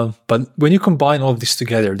 But when you combine all of this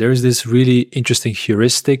together, there is this really interesting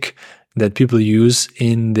heuristic that people use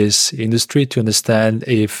in this industry to understand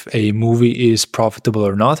if a movie is profitable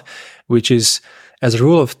or not, which is, as a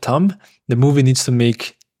rule of thumb, the movie needs to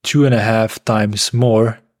make 2.5 times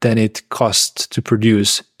more than it costs to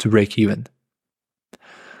produce to break even.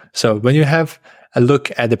 So when you have a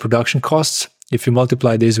look at the production costs, if you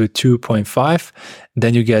multiply this with 2.5,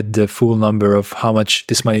 then you get the full number of how much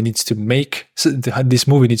this money needs to make, so this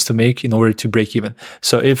movie needs to make in order to break even.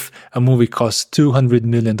 So if a movie costs $200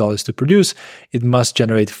 million to produce, it must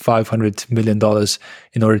generate $500 million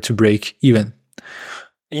in order to break even.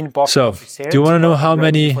 In box so, do you want to know how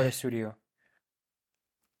many for the studio?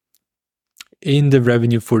 In the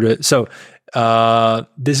revenue for the? So,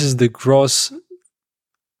 this is the gross.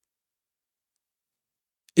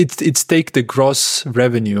 it's take the gross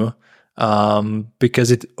revenue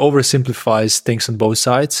because it oversimplifies things on both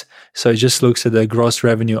sides. So it just looks at the gross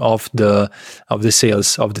revenue of the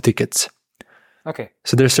sales of the tickets. Okay.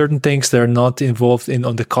 So there are certain things that are not involved in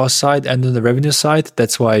on the cost side and on the revenue side.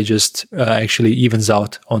 That's why it just actually evens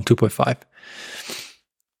out on 2.5.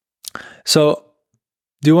 So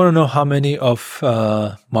do you want to know how many of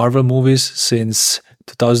Marvel movies since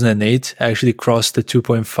 2008 actually crossed the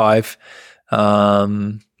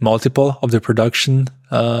 2.5 multiple of the production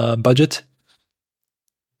budget?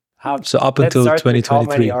 So up until 2023. How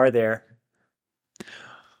many are there?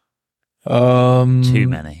 Too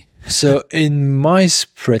many. So in my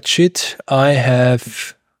spreadsheet, I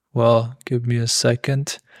have, well, give me a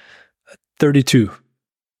second, 32.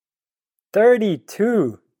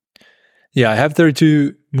 32? Yeah, I have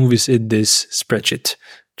 32 movies in this spreadsheet,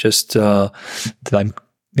 just that I'm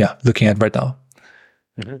looking at right now.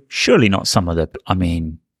 Mm-hmm. Surely not some of the, I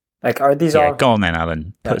mean... Like, are these all... Go on then,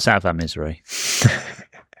 Alan. Put us out of our misery.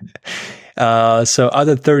 So out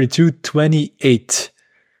of 32, 28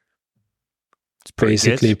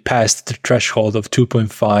 basically good. Passed the threshold of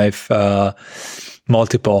 2.5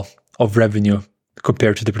 multiple of revenue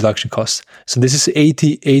compared to the production costs. So this is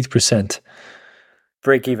 88%.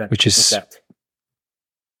 Break even. Which is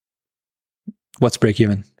what's break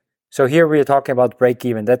even? So here we are talking about break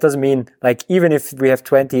even. That doesn't mean, like, even if we have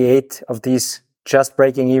 28 of these just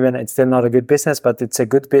breaking even, it's still not a good business, but it's a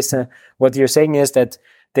good business. What you're saying is that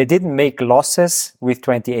they didn't make losses with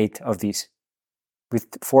 28 of these. With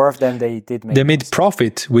 4 of them, they did make. They made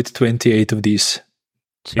profit with 28 of these.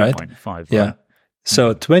 2.5. Right? Yeah.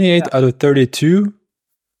 So 28 out of 32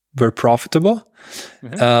 were profitable,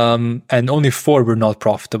 and only 4 were not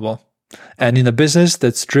profitable. And in a business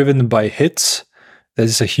that's driven by hits, that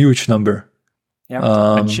is a huge number.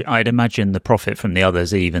 Yeah. I'd imagine the profit from the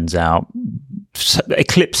others evens out,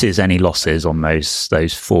 eclipses any losses on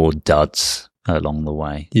those 4 duds along the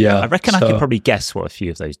way. Yeah. I reckon I could probably guess what a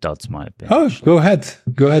few of those duds might have been. Oh, go ahead.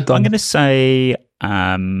 Go ahead, Don. I'm going to say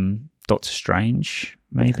Doctor Strange,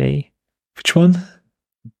 maybe. Which one?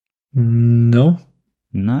 No.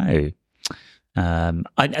 And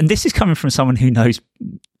this is coming from someone who knows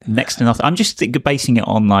next to nothing. I'm just basing it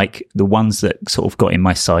on like the ones that sort of got in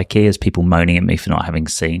my psyche as people moaning at me for not having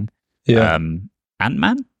seen. Yeah.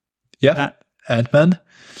 Ant-Man? Yeah. Ant-Man.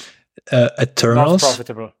 Eternals. Not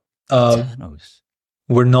profitable. Eternals.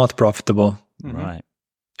 We're not profitable. Right.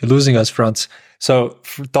 You're losing us, Franz. So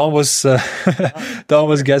Don was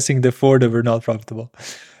guessing the 4 that were not profitable.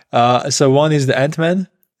 So one is the Ant-Man,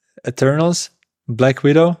 Eternals, Black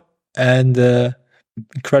Widow, and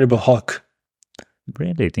Incredible Hulk.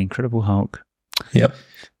 Really? The Incredible Hulk? Yep.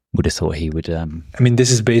 Would have thought he would... I mean,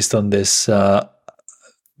 this is based on this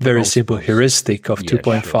very simple heuristic of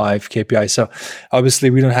 2.5 KPI. So obviously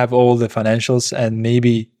we don't have all the financials, and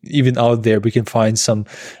maybe even out there we can find some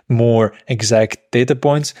more exact data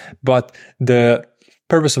points. But the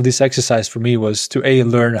purpose of this exercise for me was to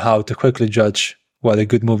learn how to quickly judge what a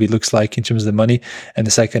good movie looks like in terms of the money. And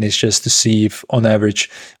the second is just to see if on average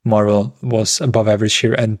Marvel was above average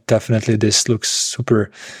here. And definitely this looks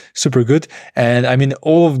super, super good. And I mean,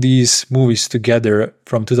 all of these movies together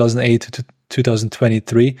from 2008 to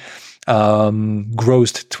 2023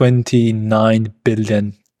 grossed $29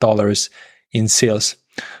 billion in sales.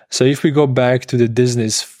 So if we go back to the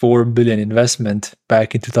Disney's $4 billion investment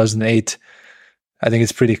back in 2008, I think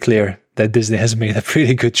it's pretty clear that Disney has made a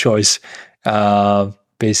pretty good choice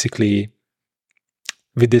basically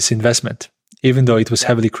with this investment, even though it was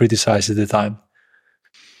heavily criticized at the time.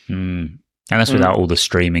 And that's without all the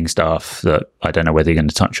streaming stuff that I don't know whether you're going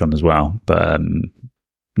to touch on as well. But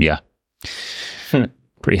yeah,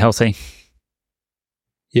 pretty healthy.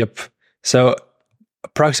 Yep. So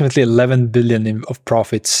approximately 11 billion of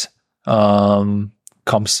profits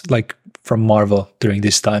comes like from Marvel during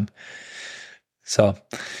this time. So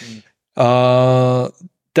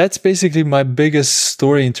that's basically my biggest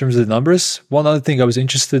story in terms of the numbers. One other thing I was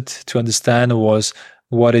interested to understand was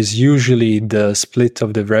what is usually the split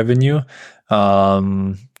of the revenue.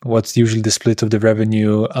 What's usually the split of the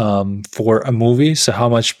revenue for a movie? So how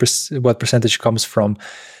much, what percentage comes from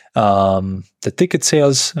the ticket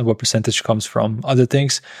sales, and what percentage comes from other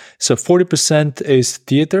things? So 40% is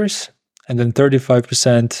theaters, and then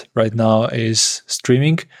 35% right now is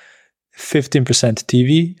streaming. 15%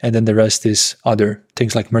 TV, and then the rest is other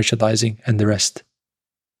things like merchandising and the rest.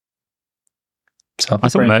 So I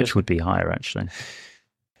thought merch would be higher, actually.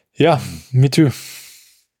 Yeah, me too.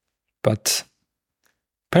 But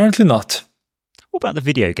apparently not. What about the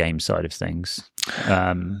video game side of things?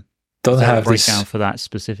 don't Is there a have breakdown this. for that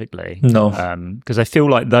specifically? No. Because I feel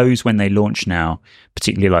like those, when they launch now,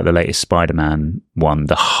 particularly like the latest Spider-Man one,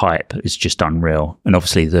 the hype is just unreal, and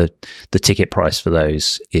obviously the ticket price for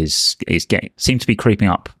those is seems to be creeping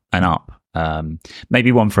up and up.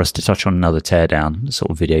 Maybe one for us to touch on another teardown, the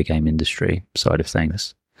sort of video game industry side of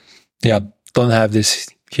things. Yeah, don't have this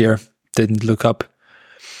here. Didn't look up.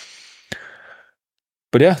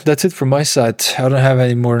 But yeah, that's it from my side. I don't have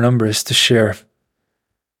any more numbers to share.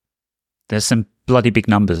 There's some bloody big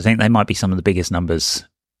numbers. I think they might be some of the biggest numbers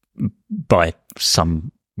by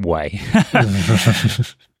some way.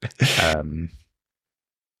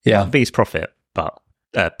 Yeah, biggest profit, but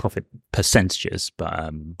profit percentages.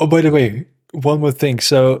 But oh, by the way, one more thing.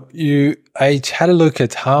 So I had a look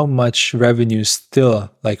at how much revenue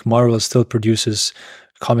still, like Marvel still produces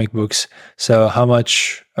comic books. So how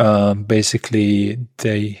much basically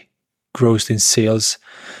they grossed in sales.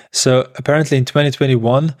 So apparently in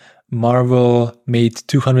 2021, Marvel made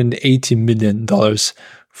 $280 million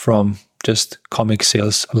from just comic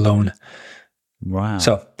sales alone. wow.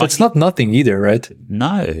 So that's not nothing either, right?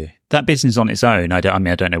 No, that business on its own. I don't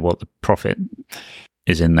know what the profit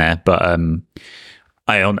is in there, but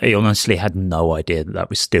I honestly had no idea that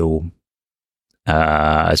was still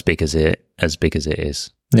as big as it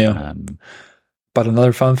is. Yeah. But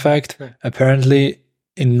another fun fact: apparently,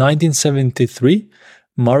 in 1973,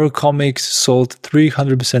 Marvel Comics sold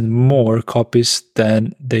 300% more copies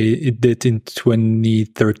than it did in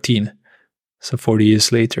 2013. So 40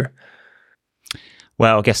 years later.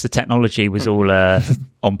 Well, I guess the technology was all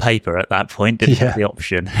on paper at that point, didn't have the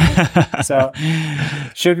option. So,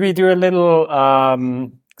 should we do a little?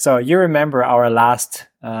 So, you remember our last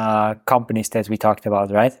companies that we talked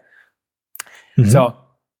about, right? Mm-hmm. So,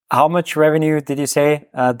 how much revenue did you say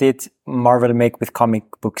did Marvel make with comic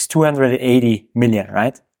books? 280 million,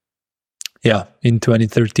 right? Yeah, in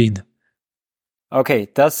 2013. Okay,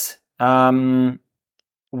 does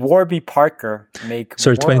Warby Parker make?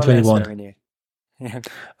 Sorry, 2021. Revenue?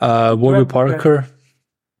 Warby Parker,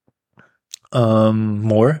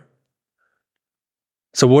 more.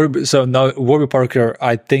 So now Warby Parker,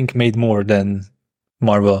 I think, made more than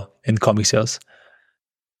Marvel in comic sales.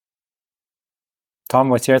 Tom,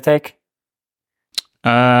 what's your take?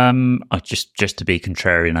 I just to be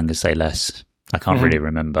contrarian, I'm going to say less. I can't really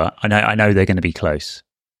remember. I know they're going to be close.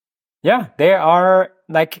 Yeah, they are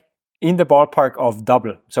like in the ballpark of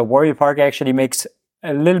double. So Warby Parker actually makes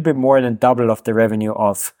a little bit more than double of the revenue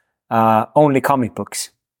of only comic books.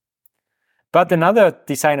 But another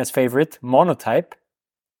designer's favorite, Monotype,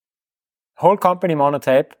 whole company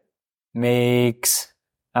Monotype makes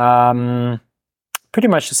pretty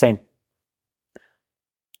much the same.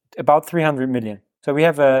 About 300 million. So we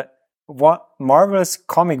have Marvel's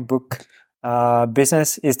comic book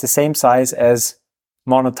business is the same size as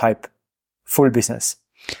Monotype full business.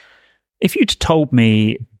 If you'd told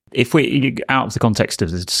me, if we out of the context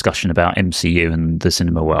of the discussion about MCU and the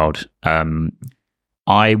cinema world,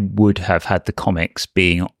 I would have had the comics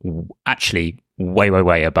being actually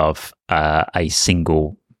way above a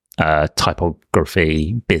single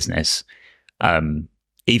typography business.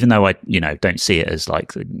 Even though I, don't see it as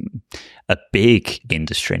like a big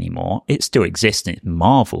industry anymore, it still exists in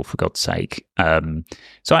Marvel, for God's sake.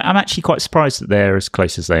 So I'm actually quite surprised that they're as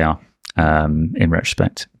close as they are in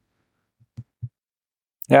retrospect.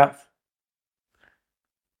 Yeah.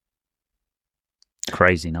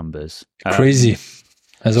 Crazy numbers. Crazy,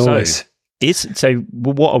 as always.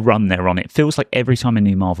 What a run they're on. It feels like every time a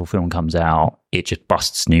new Marvel film comes out, it just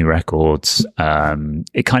busts new records.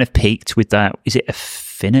 It kind of peaked with that. Is it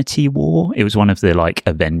Infinity War? It was one of the like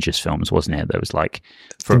Avengers films, wasn't it? That was like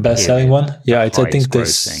the best-selling one. Yeah, I think the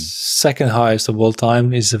second highest of all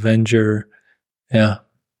time is Avenger. Yeah.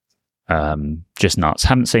 Just nuts.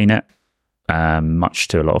 Haven't seen it. Much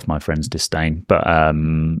to a lot of my friends' disdain. But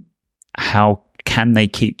how can they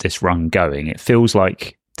keep this run going? It feels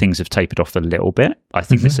like things have tapered off a little bit. I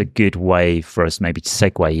think that's a good way for us maybe to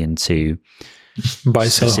segue into buy,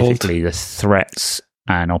 sell, specifically hold. The threats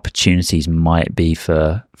and opportunities might be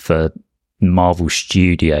for Marvel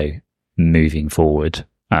Studio moving forward.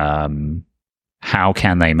 How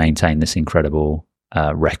can they maintain this incredible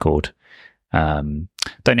record? Don't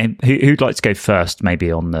know who'd like to go first,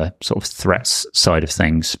 maybe on the sort of threats side of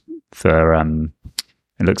things. For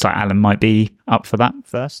it looks like Alan might be up for that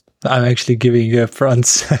first. I'm actually giving you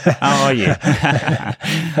Franz. Oh, are you?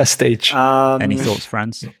 A stage. Any thoughts,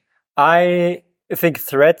 Franz? I think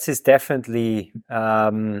threats is definitely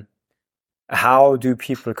how do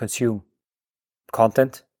people consume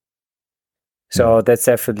content. So that's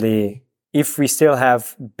definitely, if we still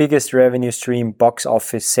have biggest revenue stream box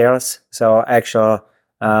office sales, so actual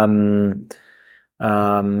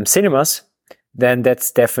cinemas, then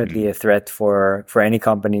that's definitely a threat for any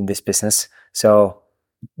company in this business. So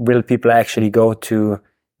will people actually go to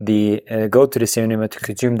the cinema to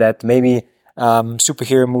consume that? Maybe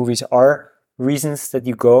superhero movies are reasons that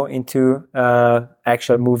you go into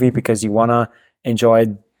actual movie because you want to enjoy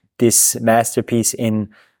this masterpiece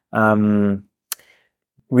in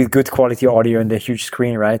with good quality audio and a huge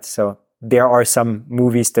screen, right? So there are some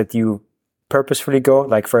movies that you purposefully go.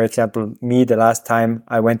 Like, for example, me, the last time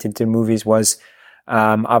I went into movies was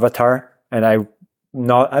Avatar, and I'm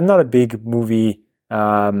not a big movie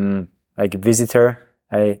like visitor.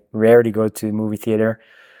 I rarely go to the movie theater.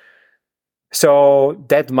 So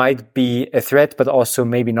that might be a threat, but also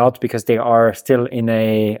maybe not, because they are still in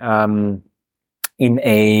a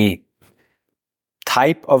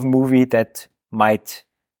type of movie that might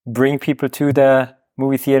bring people to the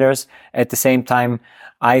movie theaters. At the same time,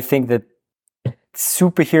 I think that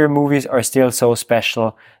superhero movies are still so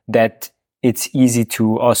special that it's easy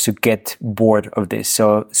to also get bored of this.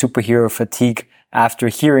 So superhero fatigue, after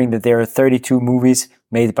hearing that there are 32 movies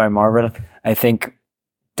made by Marvel, I think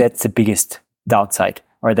that's the biggest downside,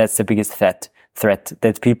 or that's the biggest threat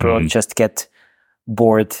that people just get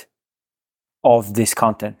bored of this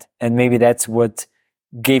content. And maybe that's what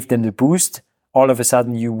gave them the boost. All of a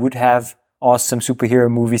sudden you would have awesome superhero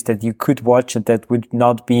movies that you could watch, and that would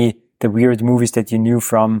not be the weird movies that you knew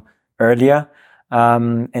from earlier.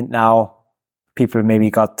 And now people maybe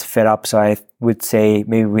got fed up. So I would say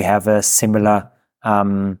maybe we have a similar,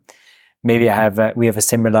 we have a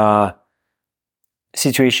similar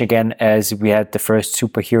situation again as we had the first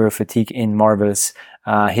superhero fatigue in Marvel's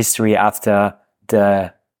history after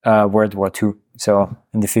the World War II. So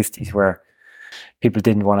in the 50s, where people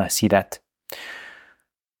didn't want to see that.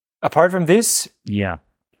 Apart from this,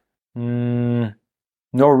 no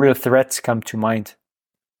real threats come to mind.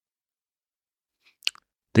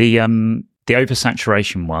 The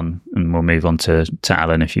oversaturation one, and we'll move on to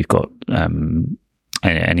Alan if you've got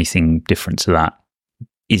anything different to that,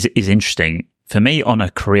 is interesting. For me, on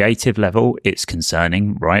a creative level, it's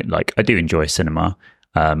concerning, right? Like, I do enjoy cinema,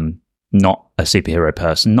 not a superhero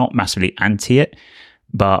person, not massively anti it,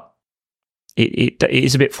 but it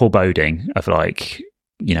is a bit foreboding of, like,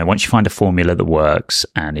 you know, once you find a formula that works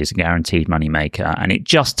and is a guaranteed money maker, and it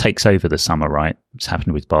just takes over the summer, right? It's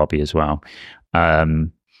happened with Barbie as well.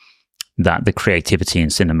 That the creativity in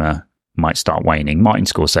cinema might start waning. Martin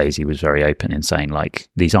Scorsese was very open in saying, like,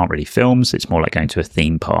 these aren't really films, it's more like going to a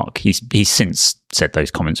theme park. He's since said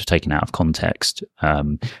those comments were taken out of context.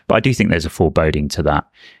 But I do think there's a foreboding to that,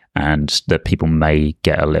 and that people may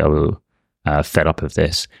get a little fed up of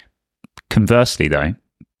this. Conversely, though,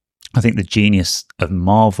 I think the genius of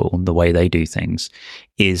Marvel, the way they do things,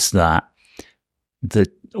 is that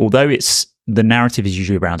although the narrative is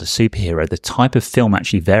usually around a superhero, the type of film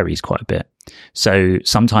actually varies quite a bit. So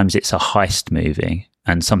sometimes it's a heist movie,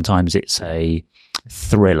 and sometimes it's a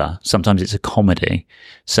thriller, sometimes it's a comedy.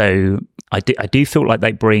 So I do feel like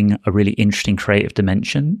they bring a really interesting creative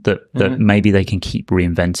dimension that maybe they can keep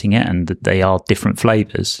reinventing it, and that they are different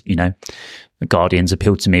flavors. You know, the Guardians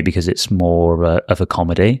appealed to me because it's more of a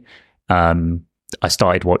comedy. I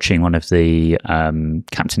started watching one of the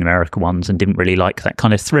Captain America ones and didn't really like that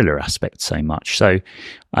kind of thriller aspect so much. So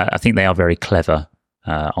I think they are very clever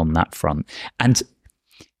on that front. And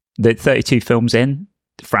the 32 films in,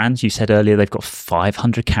 Franz, you said earlier they've got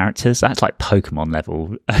 500 characters. That's like Pokemon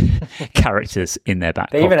level characters in their back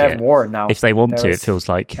pocket. They even have more now. If they want to, it feels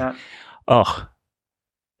like, I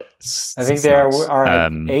think there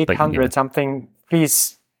are 800 something.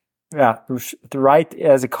 Please, write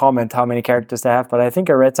as a comment how many characters they have. But I think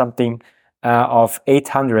I read something of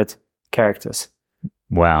 800 characters.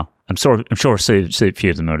 Wow. I'm sure a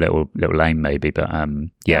few of them are a little lame maybe, but I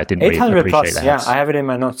didn't really appreciate plus, that. Yeah, I have it in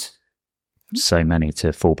my notes. So many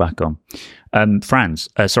to fall back on.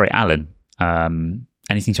 Alan,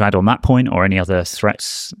 anything to add on that point, or any other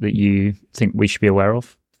threats that you think we should be aware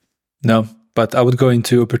of? No, but I would go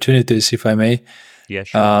into opportunities, if I may. Yeah,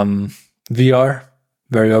 sure. VR,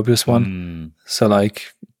 very obvious one. So,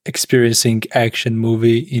 like, experiencing action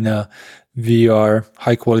movie in a VR,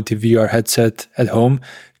 high quality VR headset at home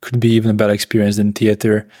could be even a better experience than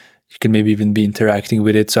theater. You can maybe even be interacting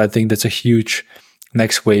with it. So I think that's a huge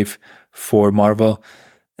next wave for Marvel,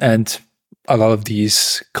 and a lot of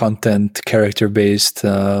these content character based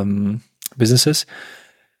businesses.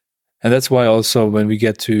 And that's why also when we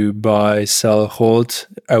get to buy, sell, hold,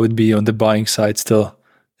 I would be on the buying side still,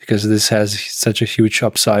 because this has such a huge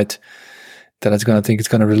upside that it's going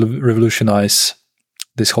to revolutionize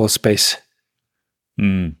this whole space.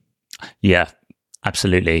 Yeah.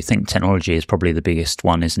 Absolutely. I think technology is probably the biggest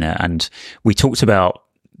one, isn't it? And we talked about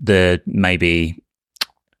the maybe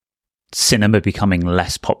cinema becoming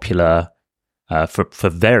less popular for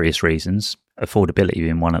various reasons, affordability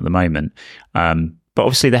being one at the moment. But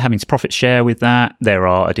obviously they're having to profit share with that. There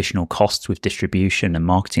are additional costs with distribution and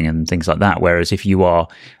marketing and things like that. Whereas if you are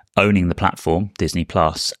owning the platform, Disney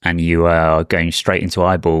Plus, and you are going straight into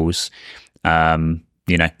eyeballs,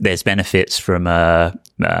 there's benefits from a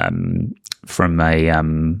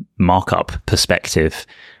markup perspective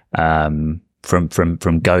from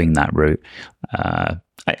going that route. I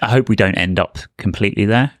hope we don't end up completely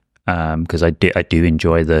there, because I do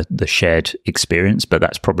enjoy the shared experience, but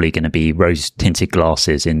that's probably going to be rose-tinted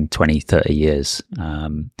glasses in 20, 30 years.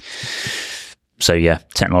 So yeah,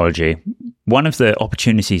 technology. One of the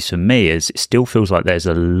opportunities for me is it still feels like there's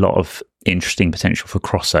a lot of interesting potential for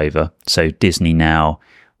crossover. So Disney now,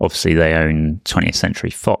 obviously they own 20th Century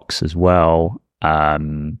Fox as well.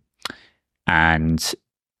 And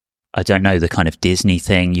I don't know, the kind of Disney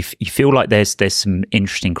thing, you feel like there's some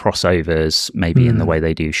interesting crossovers, maybe in the way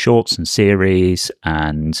they do shorts and series,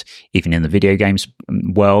 and even in the video games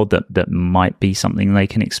world that might be something they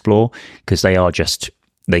can explore, because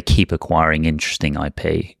they keep acquiring interesting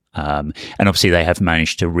IP. And obviously they have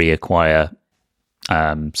managed to reacquire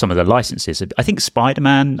some of the licenses. I think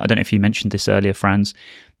Spider-Man, I don't know if you mentioned this earlier, Franz,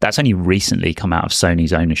 that's only recently come out of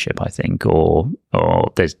Sony's ownership, I think, or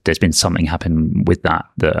there's been something happen with that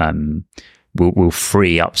will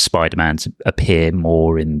free up Spider-Man to appear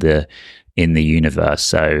more in the universe.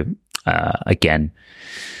 So again,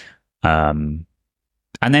 and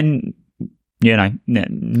then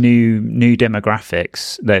new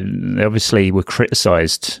demographics. They obviously were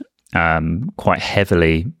criticised quite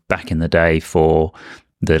heavily back in the day for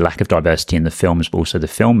the lack of diversity in the films, but also the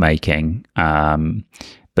filmmaking.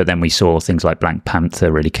 But then we saw things like Black Panther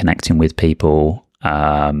really connecting with people.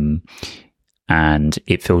 And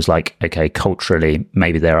it feels like, okay, culturally,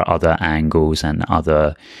 maybe there are other angles and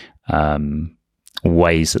other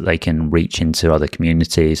ways that they can reach into other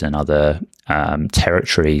communities and other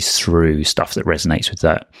territories through stuff that resonates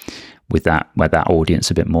with that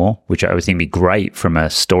audience a bit more, which I would think would be great from a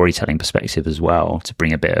storytelling perspective as well, to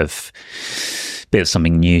bring a bit of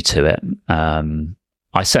something new to it.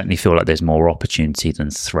 I certainly feel like there's more opportunity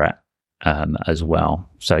than threat as well.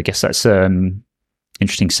 So I guess that's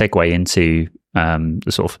interesting segue into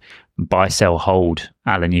the sort of buy, sell, hold.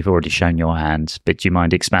 Alan, you've already shown your hand, but do you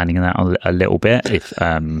mind expanding on that a little bit? If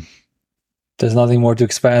there's nothing more to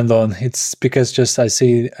expand on, it's because just I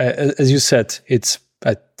see, as you said,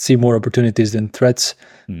 I see more opportunities than threats,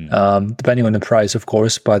 depending on the price, of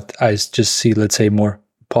course. But I just see, let's say, more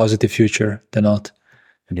positive future than not.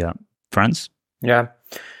 Yeah, Franz? Yeah,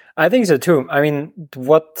 I think so too. I mean,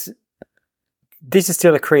 this is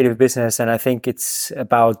still a creative business, and I think it's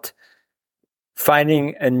about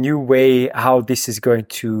finding a new way how this is going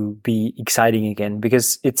to be exciting again,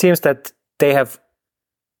 because it seems that they have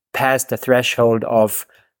passed the threshold of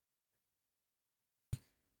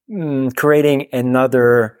creating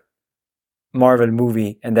another Marvel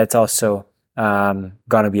movie, and that's also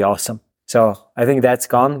gonna be awesome. So I think that's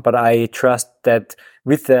gone, but I trust that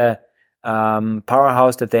with the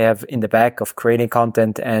powerhouse that they have in the back of creating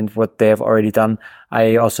content and what they have already done,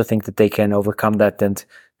 I also think that they can overcome that and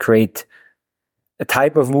create a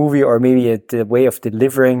type of movie, or maybe the way of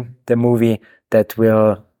delivering the movie that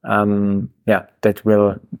will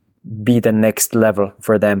be the next level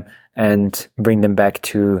for them and bring them back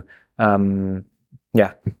to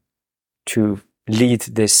to lead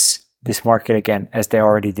this market again, as they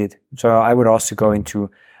already did. So I would also go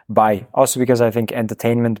into buy, also because I think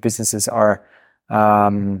entertainment businesses are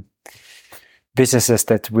businesses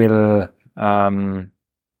that will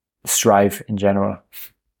strive in general.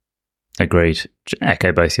 Agreed.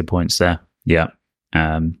 Echo both your points there. Yeah.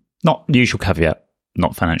 Not usual caveat,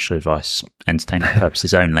 not financial advice, entertainment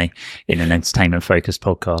purposes only in an entertainment focused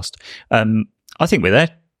podcast. I think we're there.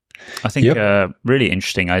 I think really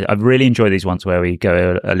interesting. I really enjoy these ones where we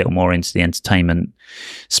go a little more into the entertainment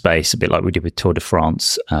space, a bit like we did with Tour de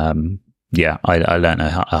France. I learned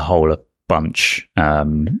a whole bunch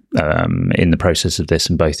in the process of this,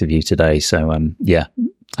 and both of you today. So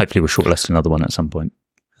hopefully we'll shortlist another one at some point.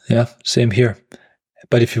 Yeah, same here.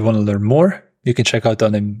 But if you want to learn more, you can check out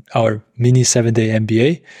our mini 7-day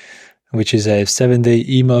MBA, which is a 7-day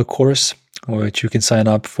email course, which you can sign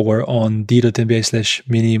up for on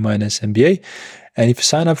d.mba/mini-MBA. And if you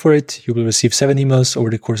sign up for it, you will receive 7 emails over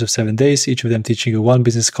the course of 7 days, each of them teaching you one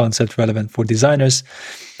business concept relevant for designers.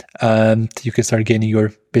 And you can start gaining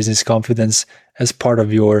your business confidence as part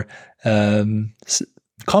of your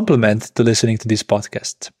complement to listening to this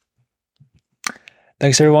podcast.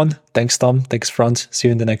 Thanks, everyone. Thanks, Tom. Thanks, Franz. See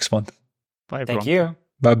you in the next one. Bye, everyone. Thank you.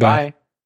 Bye-bye. Bye.